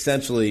now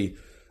essentially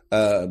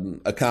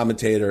a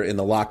commentator in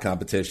the lock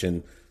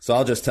competition. So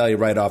I'll just tell you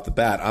right off the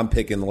bat, I'm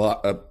picking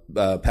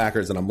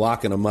Packers and I'm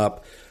locking them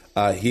up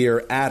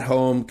here at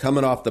home,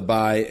 coming off the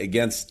bye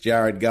against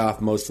Jared Goff,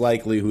 most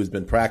likely, who's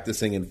been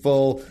practicing in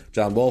full.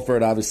 John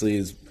Wolford obviously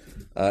is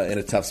in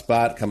a tough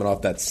spot, coming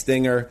off that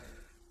stinger.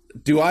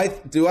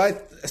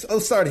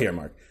 Let's start here,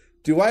 Mark.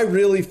 Do I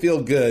really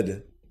feel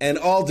good, and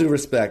all due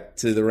respect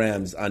to the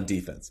Rams on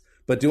defense,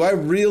 but do I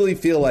really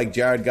feel like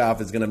Jared Goff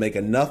is going to make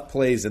enough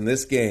plays in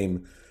this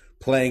game,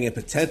 playing in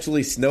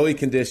potentially snowy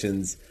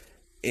conditions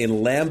in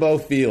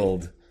Lambeau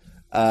Field,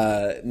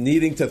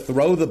 needing to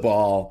throw the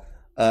ball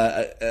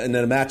in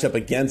a matchup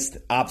against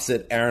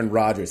opposite Aaron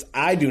Rodgers?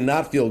 I do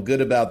not feel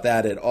good about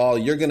that at all.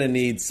 You're going to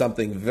need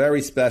something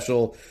very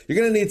special. You're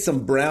going to need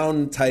some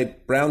Browns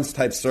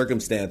type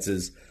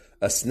circumstances,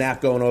 a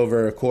snap going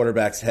over a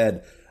quarterback's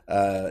head,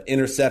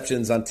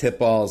 interceptions on tip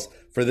balls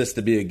for this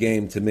to be a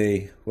game to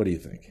me. What do you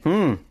think?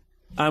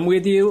 I'm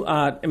with you.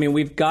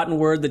 We've gotten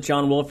word that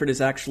John Wolford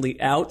is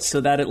actually out, so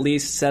that at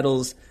least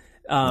settles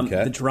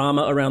the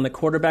drama around the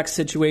quarterback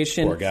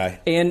situation. Poor guy.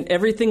 And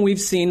everything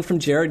we've seen from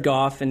Jared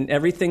Goff and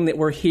everything that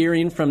we're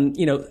hearing from,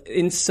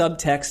 in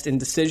subtext and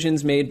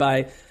decisions made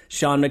by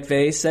Sean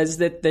McVay says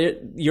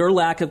that your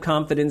lack of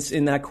confidence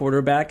in that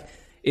quarterback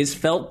is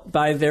felt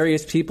by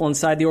various people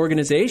inside the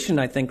organization,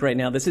 I think, right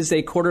now. This is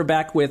a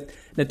quarterback with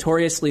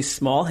notoriously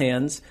small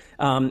hands.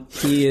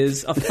 He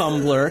is a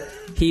fumbler.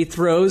 He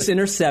throws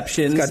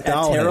interceptions at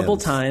terrible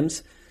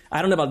times.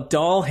 I don't know about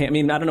doll hand.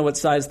 I don't know what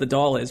size the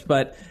doll is,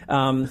 but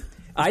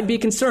I'd be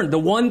concerned. The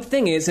one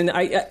thing is, and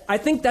I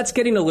think that's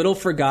getting a little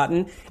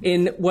forgotten,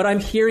 in what I'm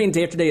hearing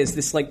day after day is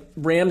this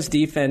Rams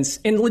defense,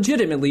 and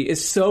legitimately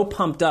is so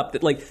pumped up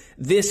that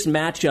this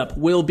matchup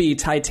will be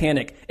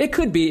titanic. It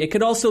could be. It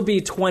could also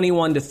be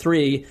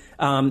 21-3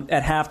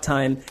 at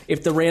halftime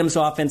if the Rams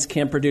offense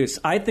can't produce.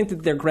 I think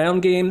that their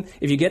ground game,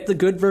 if you get the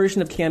good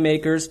version of Cam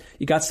Akers,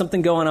 you got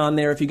something going on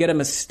there. If you get a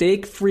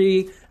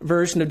mistake-free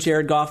version of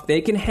Jared Goff,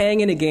 they can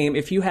hang in a game.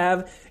 If you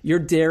have your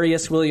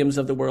Darius Williams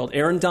of the world,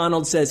 Aaron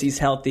Donald says he's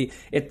healthy.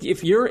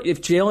 If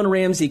Jalen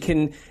Ramsey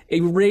can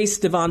erase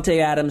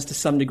Devontae Adams to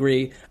some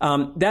degree,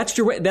 that's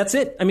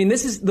it. I mean,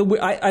 this is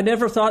I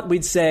never thought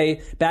we'd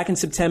say back in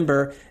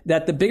September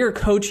that the bigger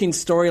coaching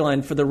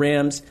storyline for the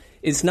Rams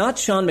is not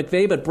Sean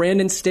McVay, but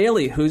Brandon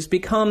Staley, who's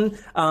become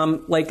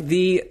like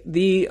the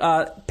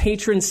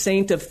patron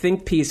saint of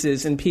think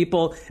pieces and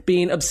people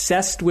being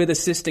obsessed with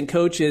assistant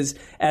coaches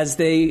as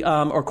they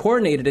are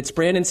coordinated. It's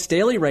Brandon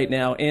Staley right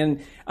now.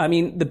 And, I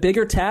mean, the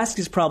bigger task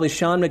is probably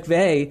Sean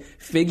McVay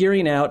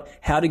figuring out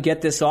how to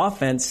get this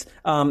offense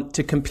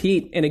to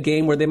compete in a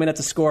game where they might have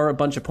to score a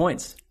bunch of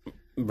points.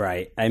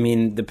 Right. I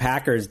mean, the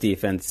Packers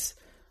defense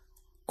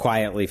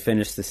quietly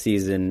finished the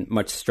season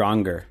much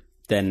stronger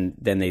than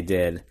they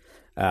did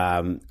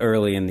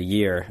early in the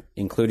year,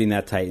 including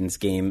that Titans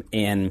game.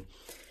 And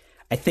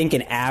I think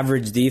an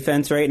average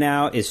defense right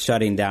now is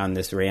shutting down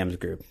this Rams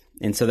group.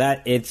 And so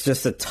that it's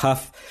a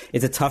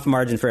tough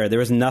margin for error. There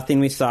was nothing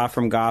we saw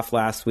from Goff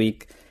last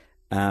week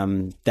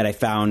that I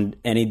found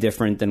any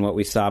different than what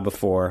we saw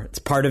before. It's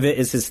part of it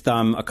is his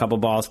thumb. A couple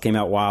balls came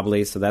out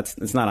wobbly, so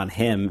it's not on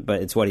him,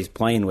 but it's what he's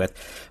playing with.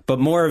 But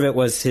more of it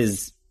was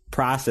his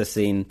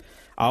processing.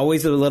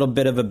 Always a little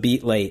bit of a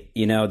beat late.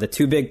 You know, the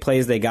two big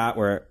plays they got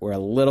were a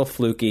little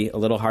fluky, a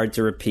little hard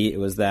to repeat. It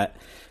was that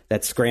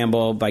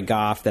scramble by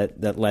Goff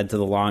that led to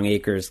the long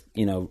Akers,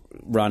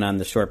 run on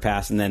the short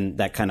pass, and then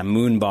that kind of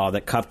moon ball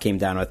that Kupp came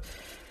down with.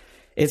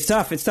 It's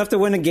tough. It's tough to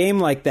win a game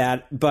like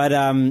that. But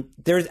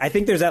I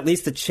think there's at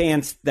least a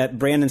chance that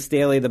Brandon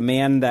Staley, the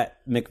man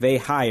that McVay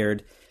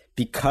hired,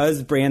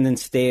 because Brandon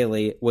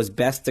Staley was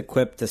best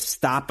equipped to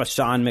stop a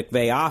Sean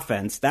McVay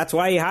offense, that's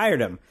why he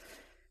hired him,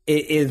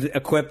 is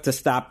equipped to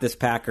stop this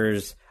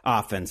Packers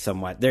offense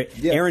somewhat.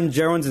 Aaron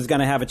Jones is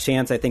going to have a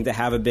chance, I think, to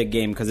have a big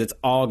game because it's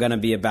all going to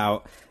be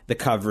about the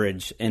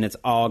coverage and it's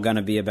all going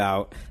to be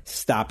about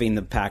stopping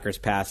the Packers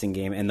passing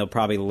game, and they'll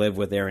probably live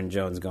with Aaron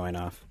Jones going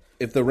off.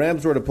 If the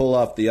Rams were to pull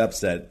off the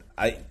upset,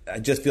 I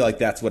just feel like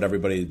that's what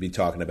everybody would be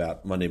talking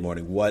about Monday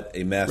morning. What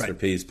a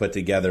masterpiece put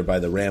together by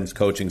the Rams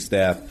coaching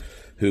staff,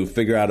 who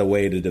figure out a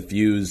way to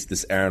diffuse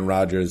this Aaron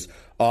Rodgers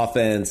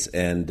offense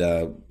and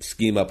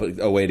scheme up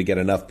a way to get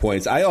enough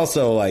points. I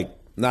also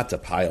not to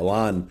pile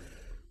on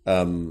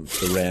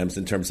the Rams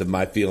in terms of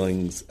my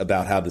feelings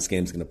about how this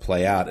game's going to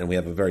play out, and we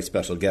have a very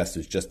special guest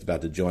who's just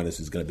about to join us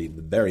who's going to be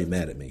very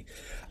mad at me.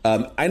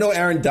 I know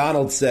Aaron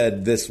Donald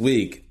said this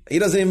week he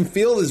doesn't even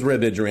feel his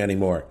rib injury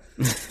anymore.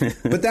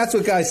 But that's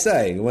what guys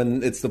say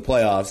when it's the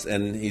playoffs,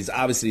 and he's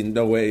obviously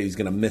no way he's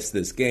going to miss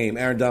this game.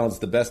 Aaron Donald's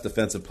the best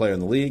defensive player in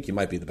the league. He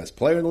might be the best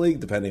player in the league,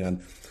 depending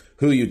on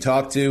who you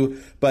talk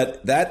to.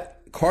 But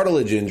that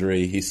cartilage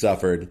injury he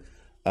suffered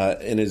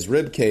in his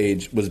rib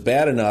cage was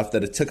bad enough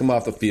that it took him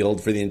off the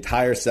field for the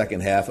entire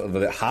second half of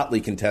a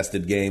hotly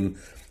contested game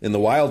in the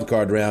wild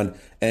card round.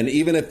 And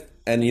even if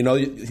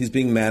he's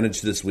being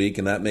managed this week,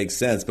 and that makes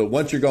sense. But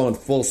once you're going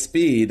full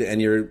speed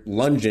and you're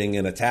lunging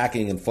and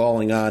attacking and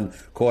falling on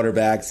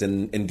quarterbacks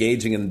and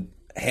engaging in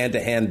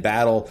hand-to-hand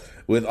battle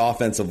with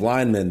offensive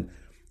linemen,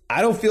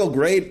 I don't feel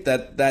great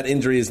that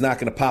injury is not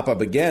going to pop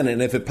up again.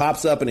 And if it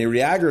pops up and he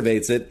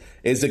re-aggravates it,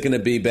 is it going to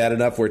be bad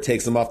enough where it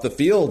takes him off the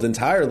field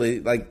entirely?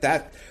 Like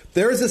that,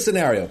 there is a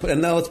scenario.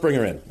 And now let's bring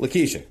her in.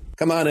 Lakeisha,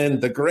 come on in.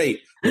 The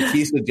great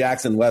Lakeisha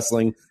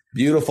Jackson-Wessling.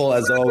 Beautiful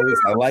as always.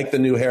 I like the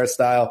new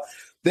hairstyle.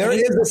 There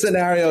is a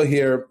scenario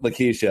here,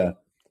 Lakeisha,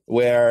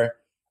 where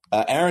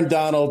Aaron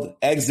Donald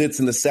exits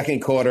in the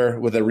second quarter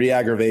with a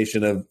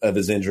re-aggravation of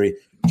his injury.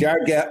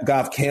 Jared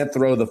Goff can't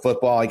throw the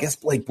football. I guess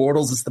Blake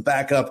Bortles is the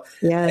backup.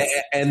 Yes.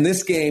 And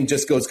this game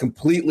just goes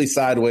completely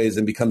sideways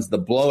and becomes the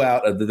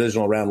blowout of the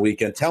divisional round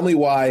weekend. Tell me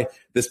why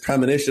this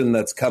premonition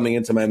that's coming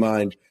into my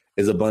mind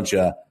is a bunch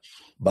of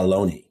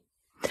baloney.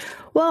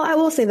 Well, I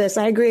will say this.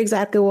 I agree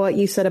exactly what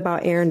you said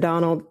about Aaron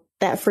Donald.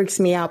 That freaks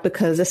me out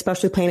because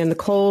especially playing in the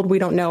cold, we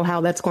don't know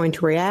how that's going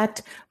to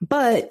react.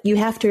 But you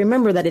have to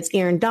remember that it's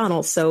Aaron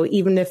Donald. So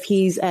even if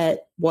he's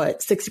at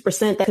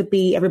 60%, that could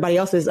be everybody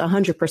else's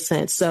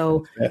 100%.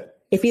 So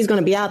if he's going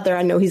to be out there,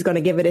 I know he's going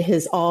to give it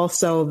his all.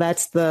 So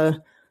that's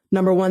the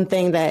number one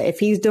thing, that if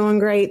he's doing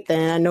great,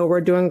 then I know we're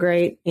doing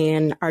great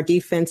and our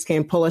defense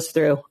can pull us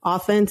through.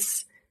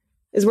 Offense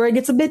is where it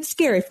gets a bit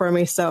scary for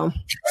me. So,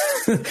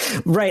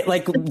 right.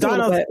 Like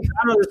Donald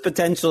is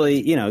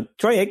potentially,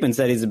 Troy Aikman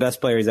said he's the best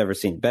player he's ever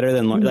seen, better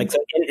than and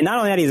not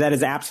only that, he's at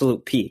his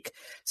absolute peak.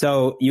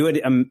 So you would,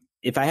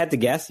 if I had to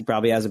guess, he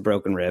probably has a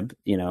broken rib,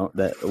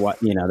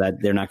 that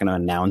they're not going to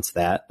announce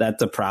that.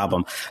 That's a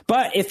problem.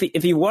 But if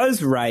he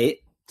was right,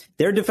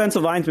 their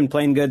defensive line's been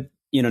playing good,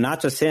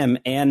 not just him.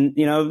 And,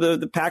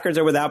 the Packers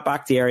are without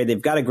Bakhtiari.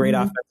 They've got a great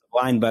offensive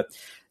line, but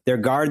their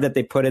guard that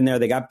they put in there,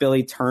 they got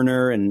Billy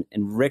Turner and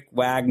Rick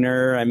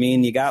Wagner. I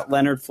mean, you got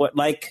Leonard Floyd.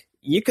 Like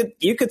you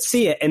could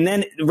see it. And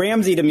then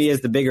Ramsey to me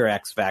is the bigger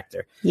X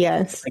factor.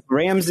 Yes. Like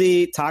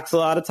Ramsey talks a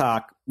lot of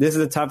talk. This is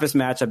the toughest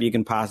matchup you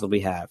can possibly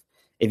have.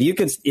 If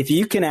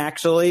you can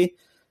actually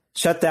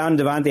shut down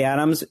Devontae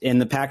Adams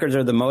and the Packers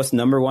are the most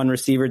number one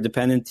receiver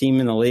dependent team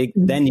in the league,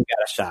 then you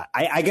got a shot.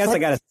 I guess I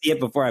got to see it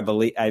before I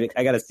believe.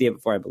 I got to see it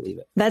before I believe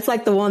it. That's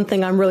like the one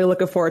thing I'm really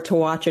looking forward to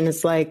watching.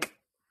 It's like,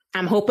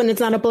 I'm hoping it's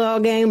not a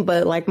blowout game,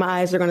 but like my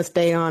eyes are going to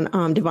stay on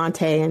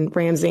Devontae and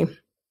Ramsey.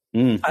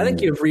 Mm-hmm. I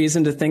think you have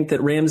reason to think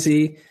that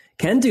Ramsey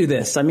can do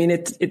this. I mean,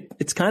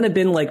 it's kind of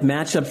been like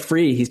matchup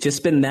free. He's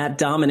just been that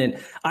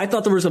dominant. I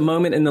thought there was a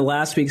moment in the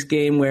last week's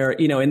game where,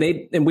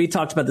 and we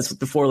talked about this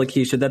before,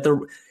 Lakeisha, that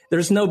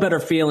there's no better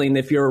feeling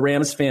if you're a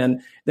Rams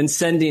fan than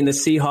sending the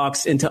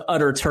Seahawks into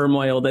utter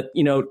turmoil that,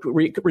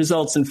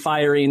 results in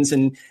firings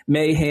and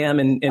mayhem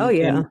and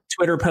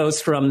Twitter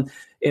posts from,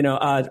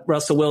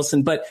 Russell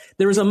Wilson. But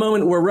there was a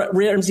moment where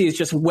Ramsey is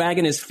just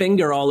wagging his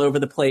finger all over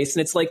the place.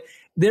 And it's like,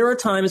 there are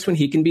times when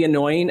he can be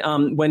annoying,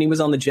 when he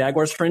was on the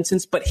Jaguars, for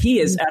instance, but he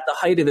is at the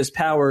height of his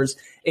powers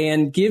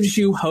and gives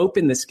you hope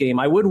in this game.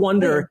 I would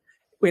wonder,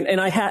 and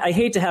I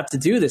hate to have to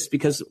do this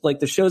because like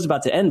the show's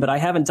about to end, but I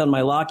haven't done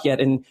my lock yet.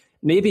 And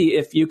maybe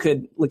if you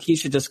could,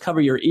 Lakeisha, just cover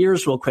your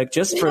ears real quick,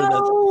 just for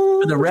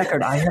the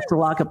record. I have to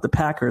lock up the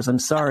Packers. I'm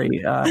sorry.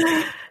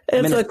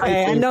 It's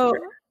okay. I know.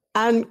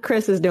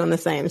 Chris is doing the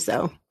same,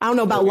 so I don't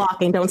know about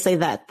locking. Don't say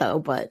that though.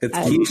 But it's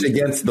Lakeisha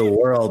against the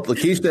world.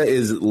 Lakeisha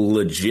is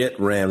legit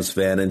Rams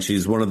fan, and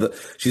she's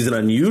an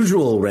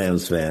unusual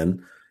Rams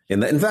fan.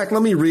 In fact,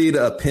 let me read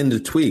a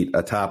pinned tweet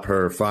atop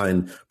her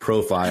fine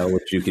profile,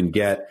 which you can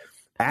get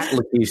at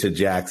Lakeisha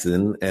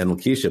Jackson. And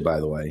Lakeisha, by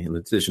the way, in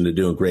addition to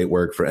doing great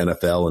work for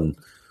NFL and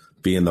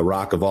being the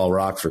rock of all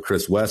rocks for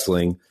Chris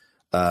Wessling,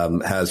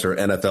 has her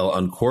NFL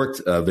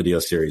Uncorked video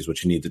series,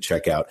 which you need to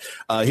check out.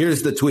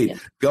 Here's the tweet. Yeah.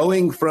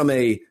 Going from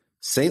a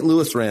St.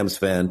 Louis Rams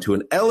fan to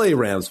an LA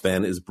Rams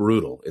fan is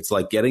brutal. It's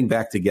like getting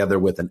back together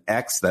with an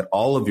ex that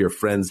all of your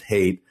friends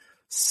hate.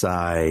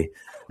 Sigh.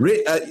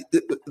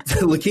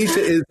 Lakeisha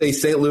is a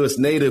St. Louis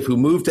native who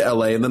moved to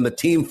LA, and then the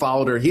team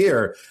followed her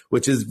here,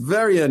 which is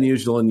very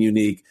unusual and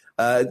unique.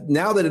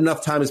 Now that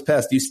enough time has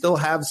passed, do you still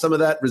have some of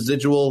that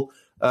residual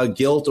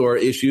guilt or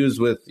issues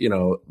with,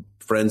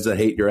 friends that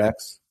hate your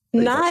ex?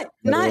 Not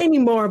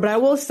anymore, but I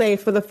will say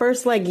for the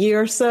first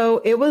year or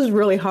so, it was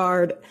really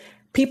hard.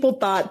 People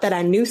thought that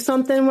I knew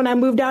something when I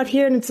moved out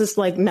here, and it's just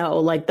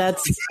no,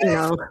 that's,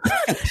 I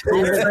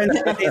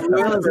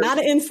was not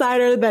an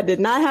insider. That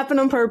did not happen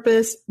on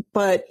purpose.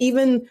 But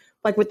even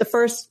with the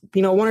first,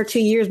 1 or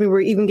 2 years we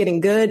were even getting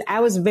good,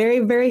 I was very,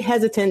 very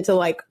hesitant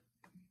to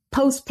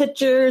post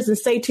pictures and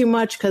say too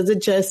much because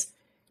it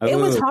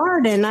was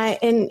hard. And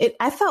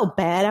I felt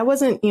bad. I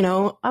wasn't,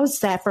 I was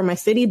sad for my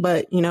city,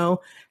 but,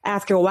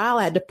 after a while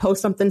I had to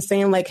post something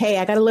saying hey,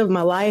 I got to live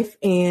my life.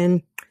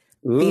 And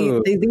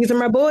these are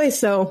my boys.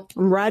 So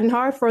I'm riding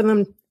hard for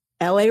them.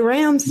 LA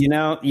Rams. You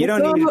don't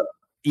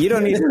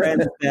need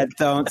friends that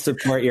don't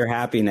support your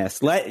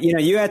happiness.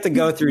 You had to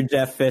go through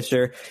Jeff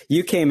Fisher.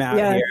 You came out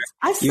here.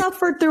 I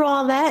suffered through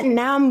all that. And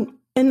now I'm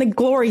in the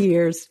glory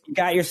years. You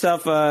got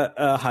yourself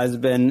a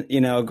husband,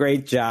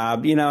 great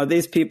job.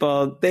 These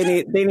people,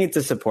 they need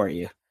to support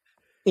you.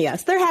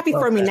 Yes. They're happy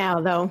for me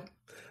now though.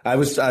 I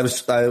was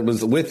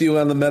with you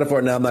on the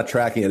metaphor. Now I'm not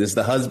tracking it. Is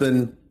the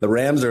husband the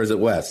Rams or is it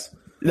Wes?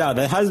 No,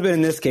 the husband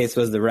in this case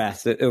was the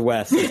Wes. Metaphor.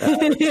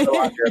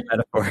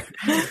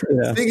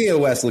 Yeah. Speaking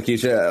of Wes,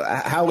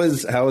 Lakeisha, how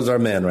is our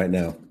man right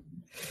now?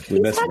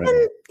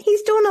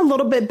 He's doing a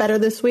little bit better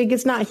this week.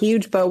 It's not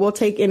huge, but we'll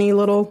take any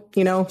little,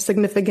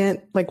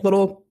 significant,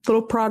 little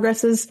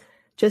progresses.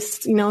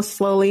 Just,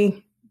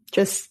 slowly,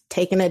 just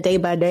taking it day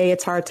by day.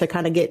 It's hard to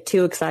kind of get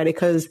too excited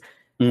because,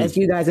 as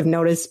you guys have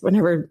noticed,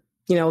 whenever,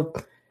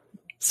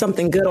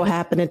 something good will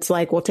happen, it's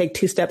we'll take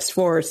 2 steps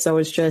forward. So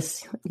it's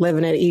just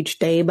living it each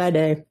day by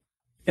day.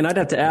 And I'd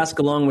have to ask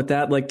along with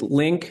that,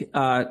 Link,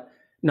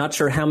 not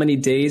sure how many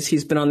days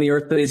he's been on the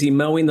earth, but is he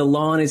mowing the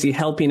lawn? Is he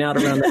helping out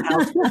around the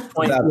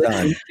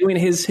house? Doing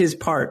his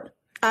part?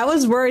 I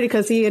was worried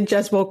because he had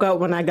just woke up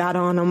when I got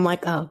on. I'm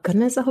like, oh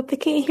goodness, I hope they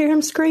can't hear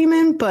him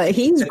screaming. But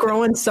he's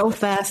growing so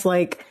fast.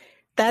 I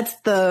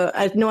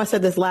know I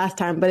said this last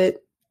time,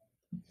 but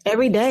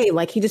every day,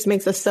 he just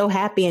makes us so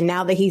happy. And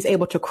now that he's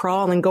able to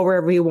crawl and go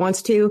wherever he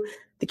wants to,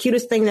 the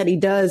cutest thing that he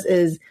does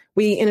is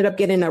we ended up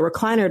getting a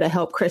recliner to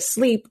help Chris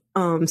sleep.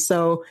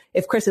 So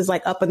if Chris is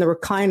up in the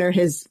recliner,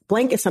 his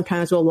blanket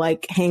sometimes will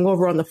hang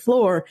over on the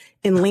floor,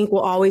 and Link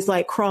will always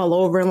crawl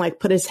over and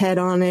put his head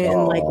on it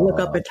and look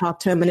up and talk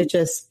to him.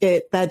 And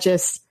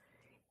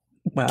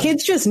wow.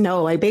 Kids just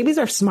know, babies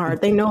are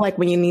smart. They know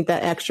when you need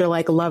that extra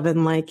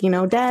loving,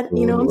 Dad,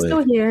 I'm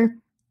still here.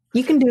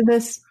 You can do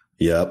this.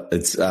 Yep.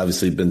 It's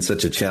obviously been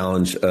such a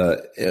challenge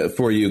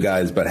for you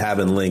guys, but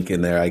having Link in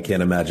there, I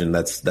can't imagine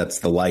that's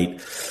the light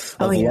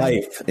of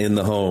life in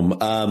the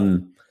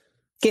home.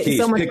 Getting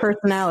so much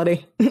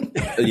personality.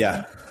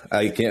 Yeah.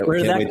 I can't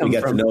wait to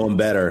get to know him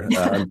better.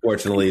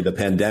 Unfortunately, the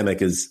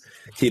pandemic is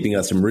keeping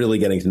us from really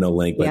getting to know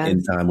Link, but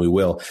in time we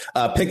will.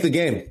 Pick the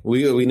game.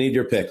 We need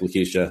your pick,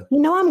 Lakeisha.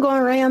 I'm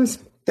going Rams.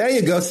 There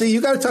you go. See,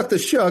 you got to talk to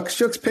Shook.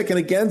 Shook's picking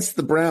against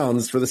the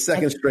Browns for the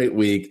second straight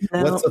week.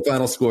 No. What's the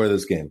final score of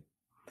this game?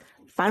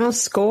 Final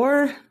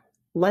score?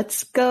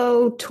 Let's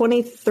go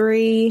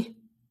 23-10.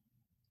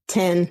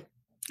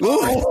 Ooh,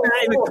 that's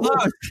not even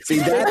close. See,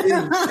 that's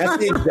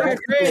the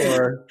exact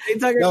score.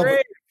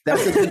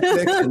 That's a good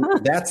prediction.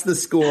 That's the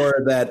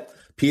score that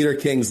Peter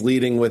King's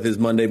leading with his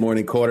Monday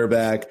morning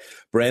quarterback.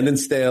 Brandon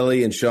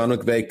Staley and Sean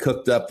McVay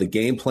cooked up the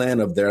game plan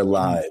of their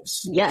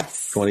lives.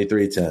 Yes.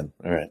 23-10.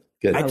 All right.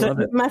 Good. I love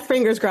it. My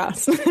fingers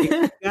crossed.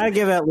 You gotta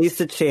give at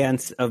least a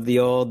chance of the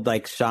old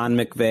like Sean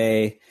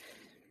McVay,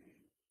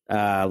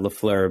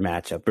 LaFleur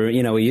matchup.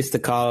 Or, we used to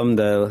call him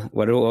the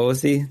what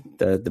was he?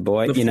 The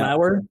boy, the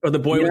flower or the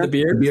boy with the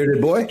beard, the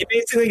bearded boy. He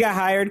basically got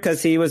hired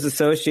because he was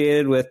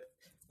associated with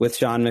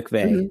Sean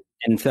McVay,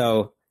 and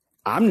so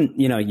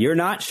you're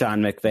not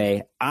Sean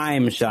McVay.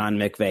 I'm Sean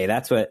McVay.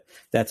 That's what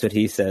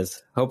he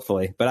says.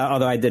 Hopefully, but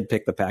although I did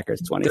pick the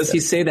Packers 20. Does he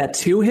say that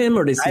to him,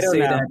 or does he say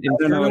that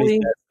internally?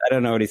 I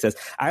don't know what he says.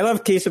 I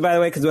love Keisha, by the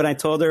way, because when I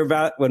told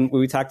her when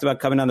we talked about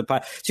coming on the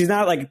pod, she's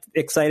not like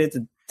excited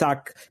to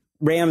talk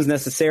Rams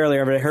necessarily.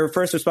 Her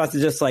first response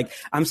is just like,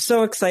 "I'm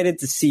so excited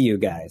to see you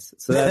guys."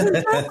 So that's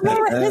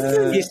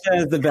Keisha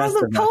is the best. Because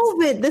of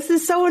COVID, this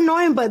is so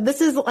annoying. But this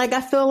is like,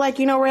 I feel like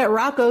we're at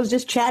Rocco's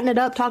just chatting it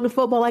up, talking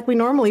football like we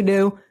normally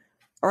do,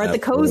 or at the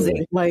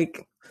Cozy.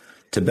 Like,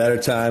 to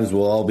better times,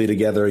 we'll all be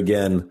together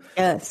again.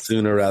 Yes,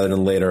 sooner rather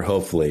than later,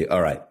 hopefully.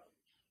 All right,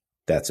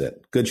 that's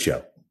it. Good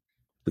show,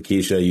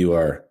 Lakeisha.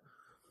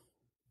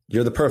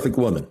 You're the perfect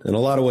woman in a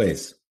lot of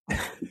ways.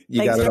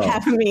 Thanks for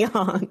having me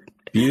on.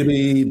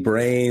 Beauty,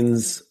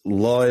 brains,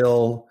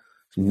 loyal,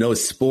 no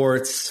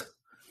sports.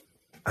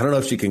 I don't know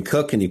if she can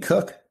cook. Can you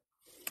cook?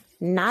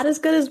 Not as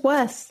good as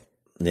Wes.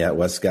 Yeah,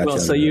 Wes got you. Well,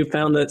 so you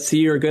found that. So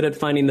you're good at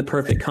finding the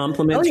perfect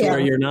compliment where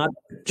you're not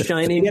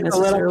shining. He gets a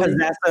little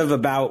possessive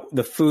about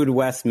the food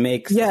Wes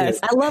makes. Yes,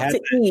 I love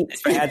to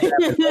eat. I had to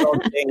have a little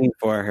thing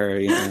for her.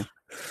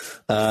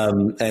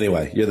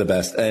 Anyway, you're the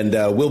best, and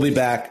we'll be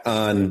back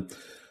on.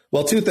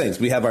 Well, two things.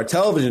 We have our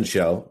television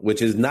show,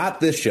 which is not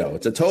this show.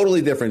 It's a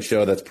totally different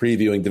show that's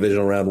previewing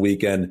Divisional Round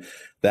Weekend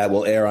that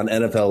will air on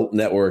NFL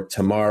Network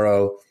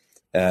tomorrow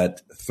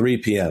at 3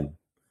 p.m.,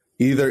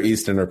 either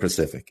Eastern or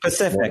Pacific.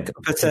 Pacific.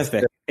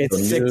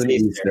 It's 6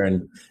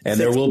 Eastern. And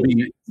there will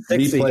be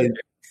replay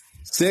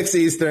 6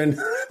 Eastern,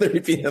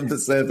 3 p.m.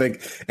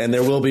 Pacific, and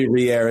there will be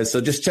re-airs.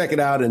 So just check it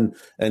out and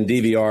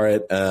DVR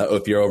it.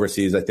 If you're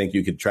overseas, I think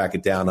you could track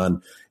it down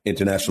on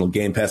International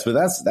Game Pass. But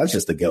that's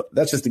just a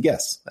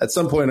guess. At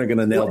some point, they're going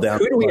to nail down.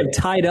 Could we have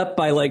tied up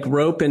by like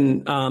rope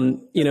and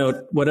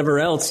whatever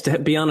else to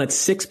be on at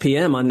 6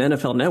 p.m. on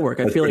NFL Network?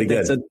 I feel like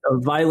that's a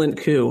violent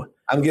coup.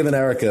 I'm giving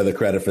Erica the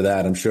credit for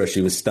that. I'm sure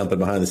she was stumping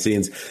behind the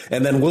scenes.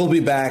 And then we'll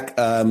be back,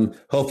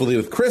 hopefully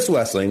with Chris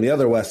Wessling, the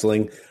other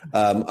Wessling,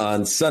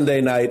 on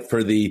Sunday night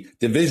for the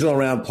Divisional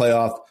Round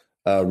playoff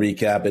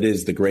recap. It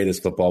is the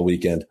greatest football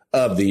weekend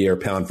of the year,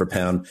 pound for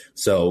pound.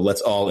 So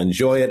let's all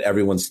enjoy it.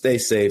 Everyone stay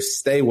safe,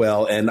 stay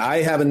well. And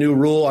I have a new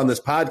rule on this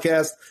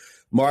podcast.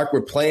 Mark,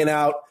 we're playing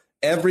out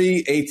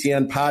every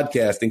ATN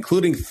podcast,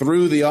 including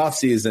through the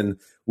offseason,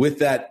 with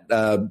that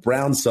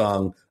Brown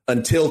song,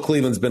 until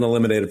Cleveland's been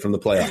eliminated from the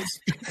playoffs.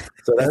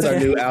 So that's our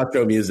new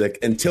outro music,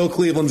 until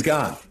Cleveland's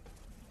gone.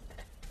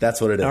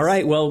 That's what it is. All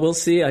right. Well, we'll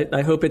see.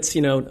 I hope it's,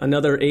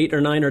 another 8 or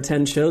 9 or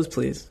 10 shows,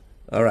 please.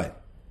 All right.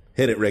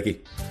 Hit it,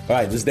 Ricky. All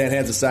right. This is Dan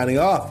Hansen signing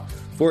off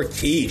for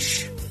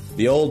Quiche,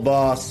 the old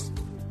boss.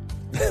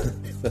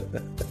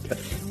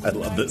 I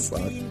love this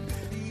song.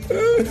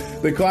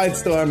 The Quiet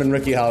Storm and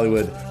Ricky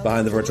Hollywood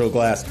behind the virtual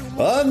glass.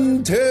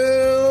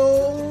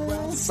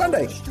 Until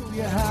Sunday.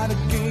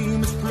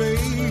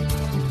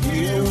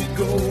 Here we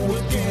go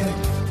again.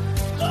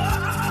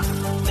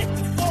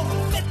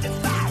 54,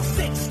 55,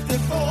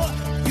 64.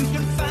 You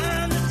can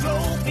find the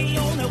trophy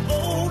on the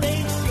old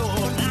age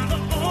shore. Now the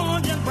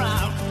orange and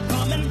brown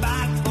coming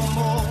back for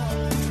more.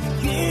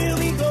 Here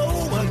we go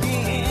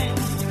again.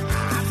 I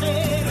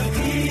said,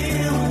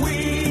 here we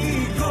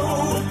go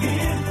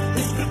again.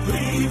 It's the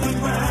Cleveland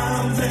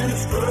Browns and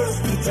it's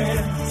 1st and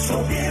 10.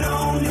 So get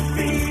on your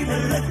feet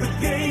and let the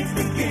games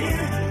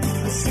begin.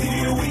 'Cause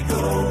here we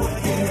go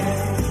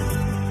again.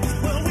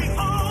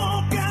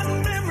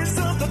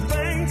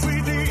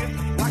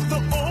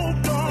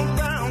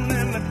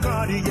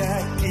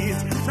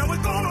 Now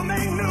we're gonna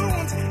make new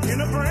ones in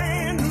a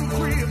brand new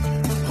crib.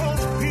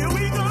 Oh, here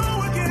we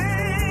go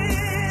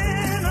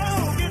again.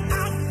 Oh, get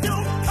out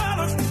your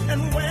colors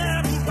and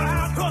wear them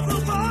proud. 'Cause the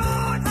boys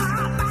are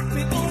back.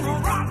 We're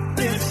gonna rock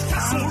this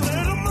town. So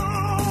let them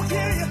all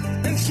hear you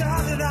and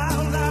shout it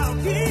out loud.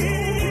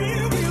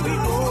 Here we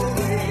go.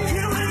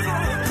 Here we go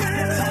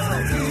again.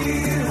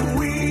 Here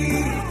we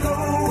go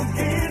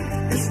again.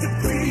 It's the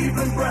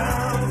Cleveland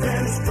Browns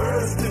and it's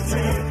 1st and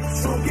 10.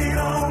 So get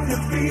on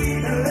your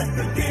feet and let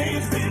the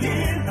games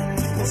begin.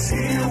 'Cause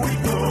here we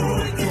go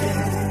again.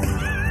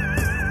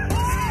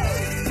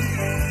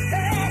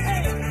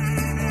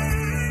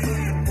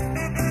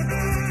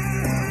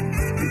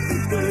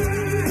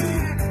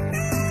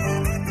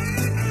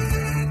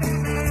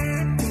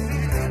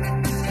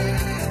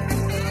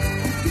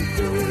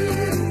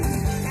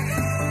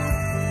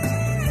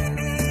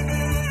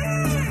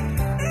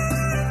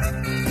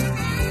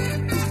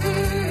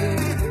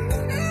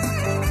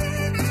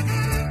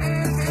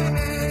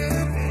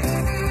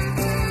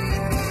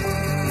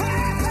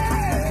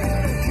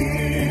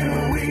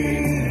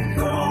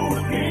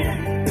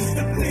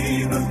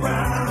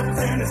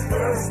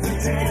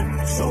 to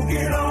 10. So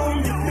get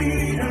on your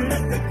feet and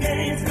let the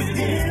games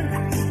begin.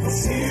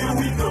 'Cause here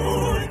we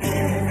go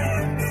again.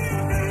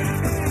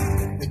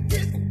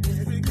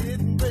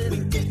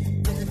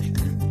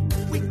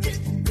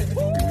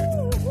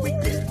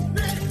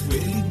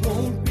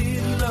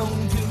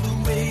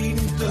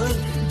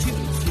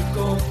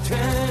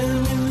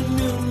 Time in the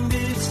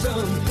noonday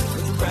sun,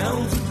 'cause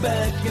rounds are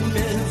back and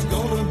then it's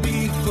gonna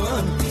be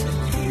fun.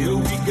 Here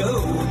we go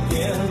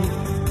again.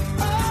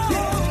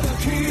 Oh,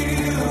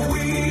 here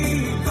we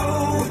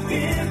go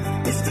again.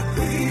 It's the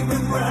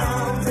Cleveland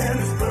Browns and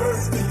it's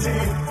 1st and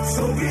 10.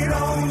 So get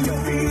on your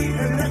feet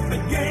and let the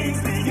games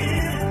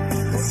begin.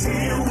 'Cause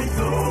here we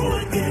go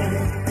again.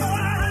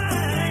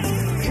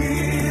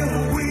 Here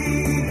we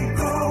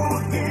go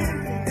again.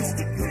 It's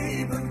the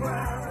Cleveland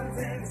Browns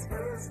and it's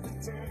 1st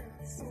and 10.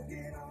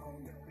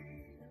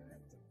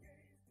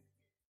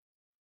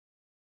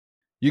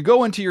 You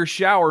go into your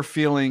shower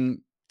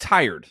feeling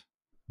tired,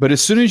 but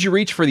as soon as you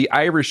reach for the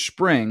Irish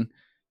Spring,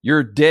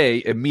 your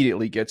day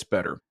immediately gets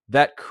better.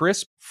 That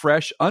crisp,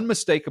 fresh,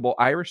 unmistakable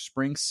Irish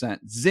Spring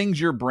scent zings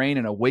your brain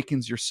and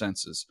awakens your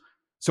senses.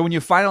 So when you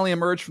finally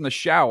emerge from the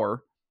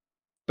shower,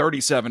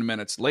 37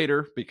 minutes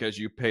later, because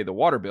you pay the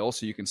water bill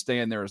so you can stay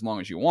in there as long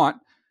as you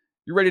want,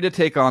 you're ready to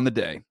take on the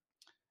day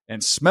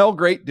and smell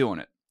great doing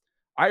it.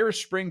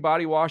 Irish Spring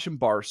Body Wash and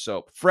Bar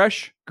Soap.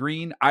 Fresh,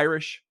 green,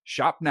 Irish.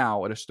 Shop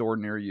now at a store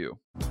near you.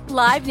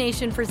 Live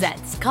Nation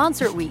presents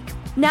Concert Week.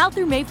 Now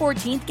through May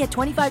 14th, get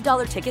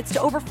 $25 tickets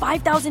to over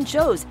 5,000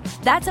 shows.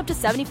 That's up to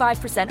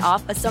 75%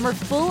 off a summer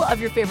full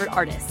of your favorite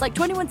artists like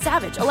 21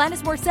 Savage,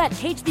 Alanis Morissette,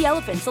 Cage the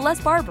Elephant,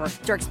 Celeste Barber,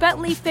 Dierks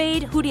Bentley,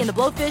 Fade, Hootie and the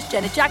Blowfish,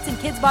 Janet Jackson,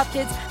 Kidz Bop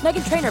Kids,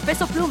 Meghan Trainor,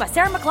 Bissell Pluma,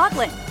 Sarah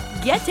McLachlan.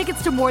 Get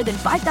tickets to more than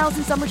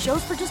 5,000 summer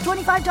shows for just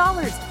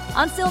 $25.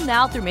 Until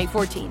now through May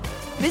 14th.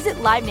 Visit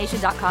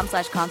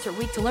LiveNation.com/Concert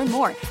Week to learn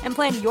more and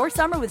plan your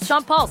summer with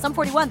Sean Paul, Sum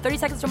 41, 30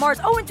 Seconds to Mars,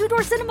 and Two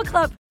Door Cinema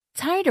Club.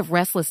 Tired of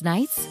restless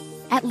nights?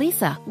 At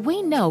Leesa,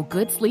 we know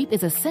good sleep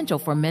is essential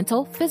for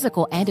mental,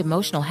 physical, and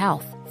emotional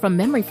health. From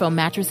memory foam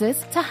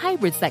mattresses to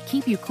hybrids that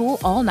keep you cool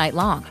all night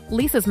long,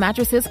 Leesa's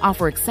mattresses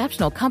offer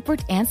exceptional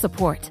comfort and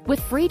support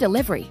with free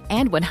delivery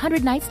and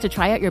 100 nights to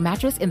try out your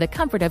mattress in the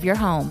comfort of your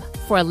home.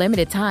 For a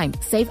limited time,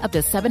 save up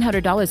to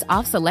 $700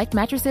 off select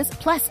mattresses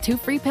plus 2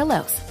 free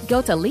pillows.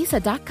 Go to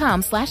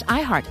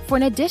leesa.com/iHeart for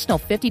an additional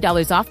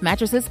 $50 off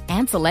mattresses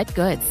and select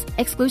goods.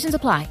 Exclusions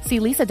apply. See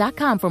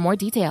leesa.com for more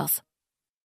details.